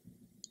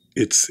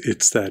 It's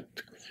that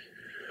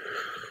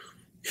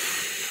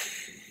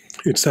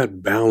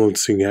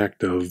balancing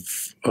act of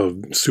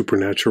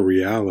supernatural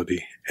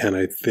reality. And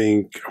I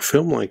think a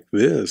film like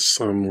this,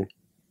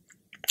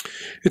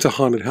 it's a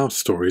haunted house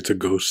story. It's a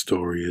ghost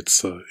story.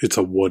 It's a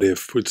what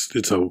if.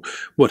 It's a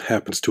what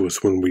happens to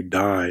us when we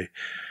die.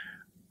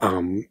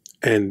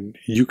 And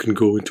you can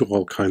go into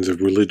all kinds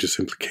of religious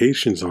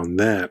implications on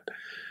that.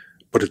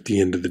 But at the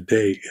end of the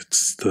day,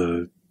 it's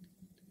the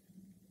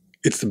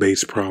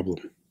base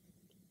problem.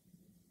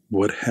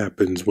 What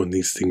happens when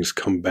these things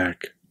come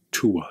back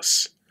to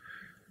us?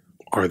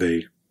 Are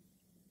they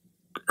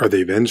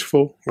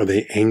vengeful? Are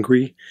they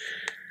angry?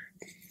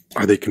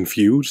 Are they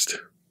confused?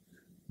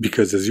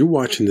 Because as you're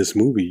watching this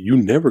movie, you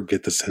never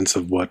get the sense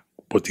of what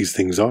these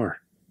things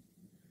are.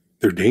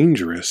 They're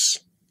dangerous,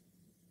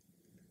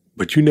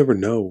 but you never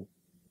know.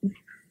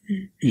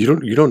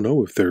 You don't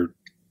know if they're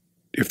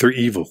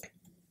evil.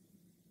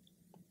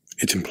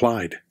 It's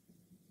implied.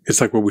 It's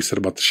like what we said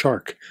about the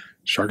shark.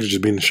 Shark is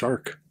just being a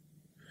shark.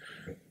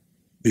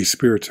 These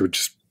spirits are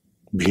just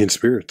being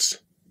spirits.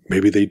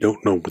 Maybe they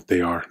don't know what they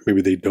are.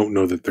 Maybe they don't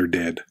know that they're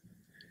dead.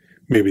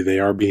 Maybe they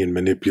are being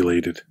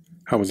manipulated.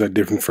 How is that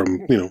different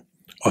from, you know,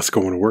 us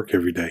going to work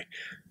every day?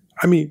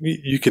 I mean,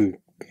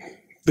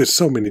 there's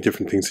so many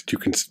different things that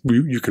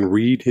you can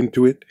read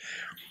into it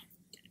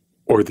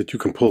or that you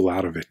can pull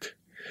out of it.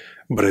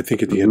 But I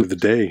think at the end of the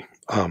day,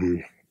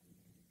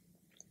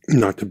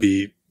 not to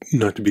be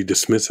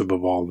dismissive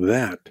of all of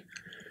that,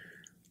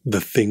 the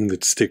thing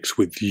that sticks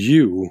with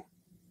you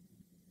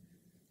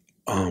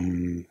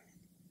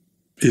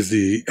is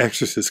the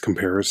Exorcist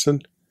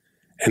comparison.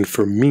 And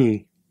for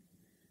me,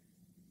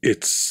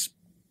 it's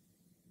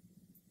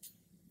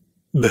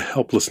the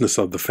helplessness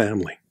of the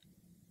family,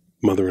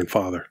 mother and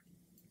father.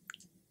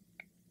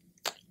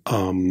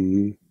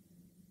 And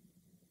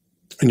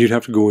you'd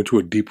have to go into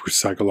a deeper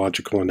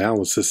psychological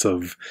analysis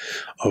of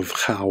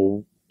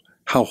how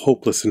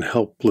hopeless and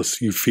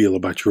helpless you feel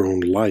about your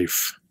own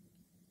life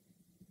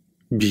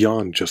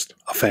beyond just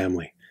a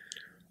family.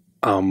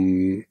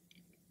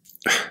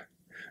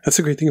 That's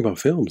the great thing about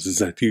films, is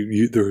that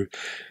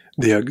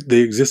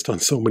they exist on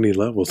so many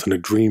levels, and a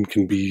dream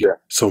can be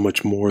so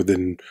much more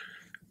than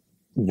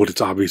what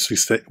it's obviously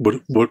said.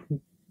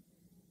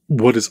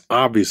 What is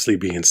obviously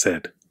being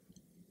said.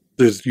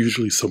 There's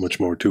usually so much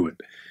more to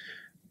it,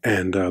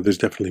 and there's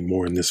definitely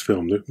more in this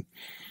film.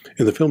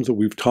 In the films that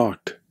we've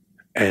talked,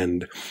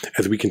 and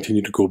as we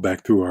continue to go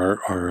back through our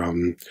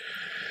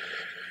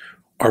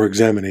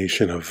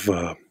examination of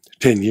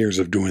 10 years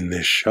of doing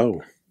this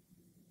show,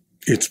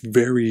 it's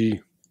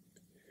very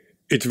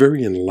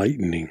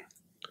enlightening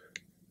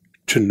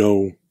to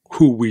know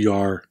who we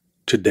are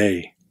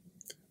today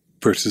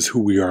versus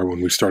who we are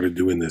when we started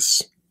doing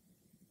this.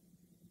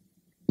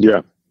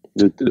 Yeah.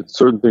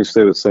 Certain things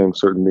stay the same,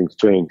 certain things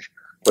change,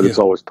 but it's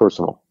always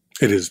personal.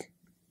 It is.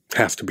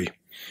 Has to be.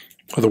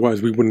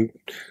 Otherwise, we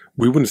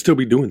wouldn't still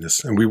be doing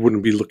this, and we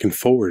wouldn't be looking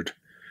forward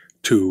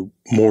to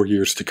more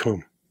years to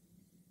come.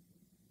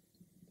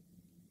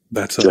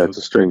 That's it's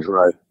a strange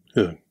ride.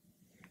 Yeah,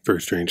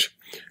 very strange.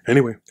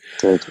 Anyway.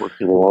 It's what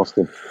people lost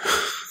in.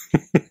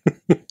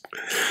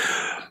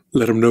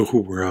 Let them know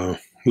who we're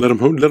let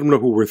them know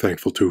who we're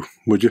thankful to,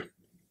 would you?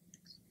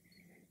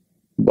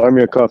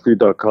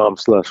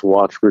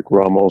 BuyMeACoffee.com/watch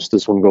RickRamos.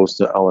 This one goes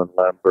to Alan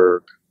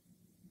Lamberg.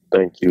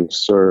 Thank you,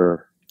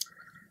 sir.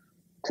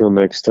 Till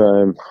next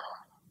time,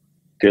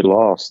 get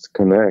lost,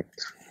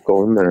 connect,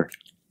 go in there,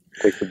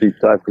 take the deep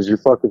dive, because you're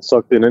fucking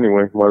sucked in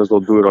anyway. Might as well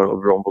do it on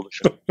your own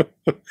bullshit.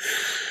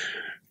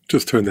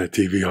 Just turn that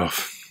TV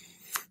off.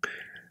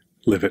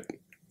 Live it.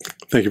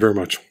 Thank you very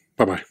much.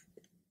 Bye-bye.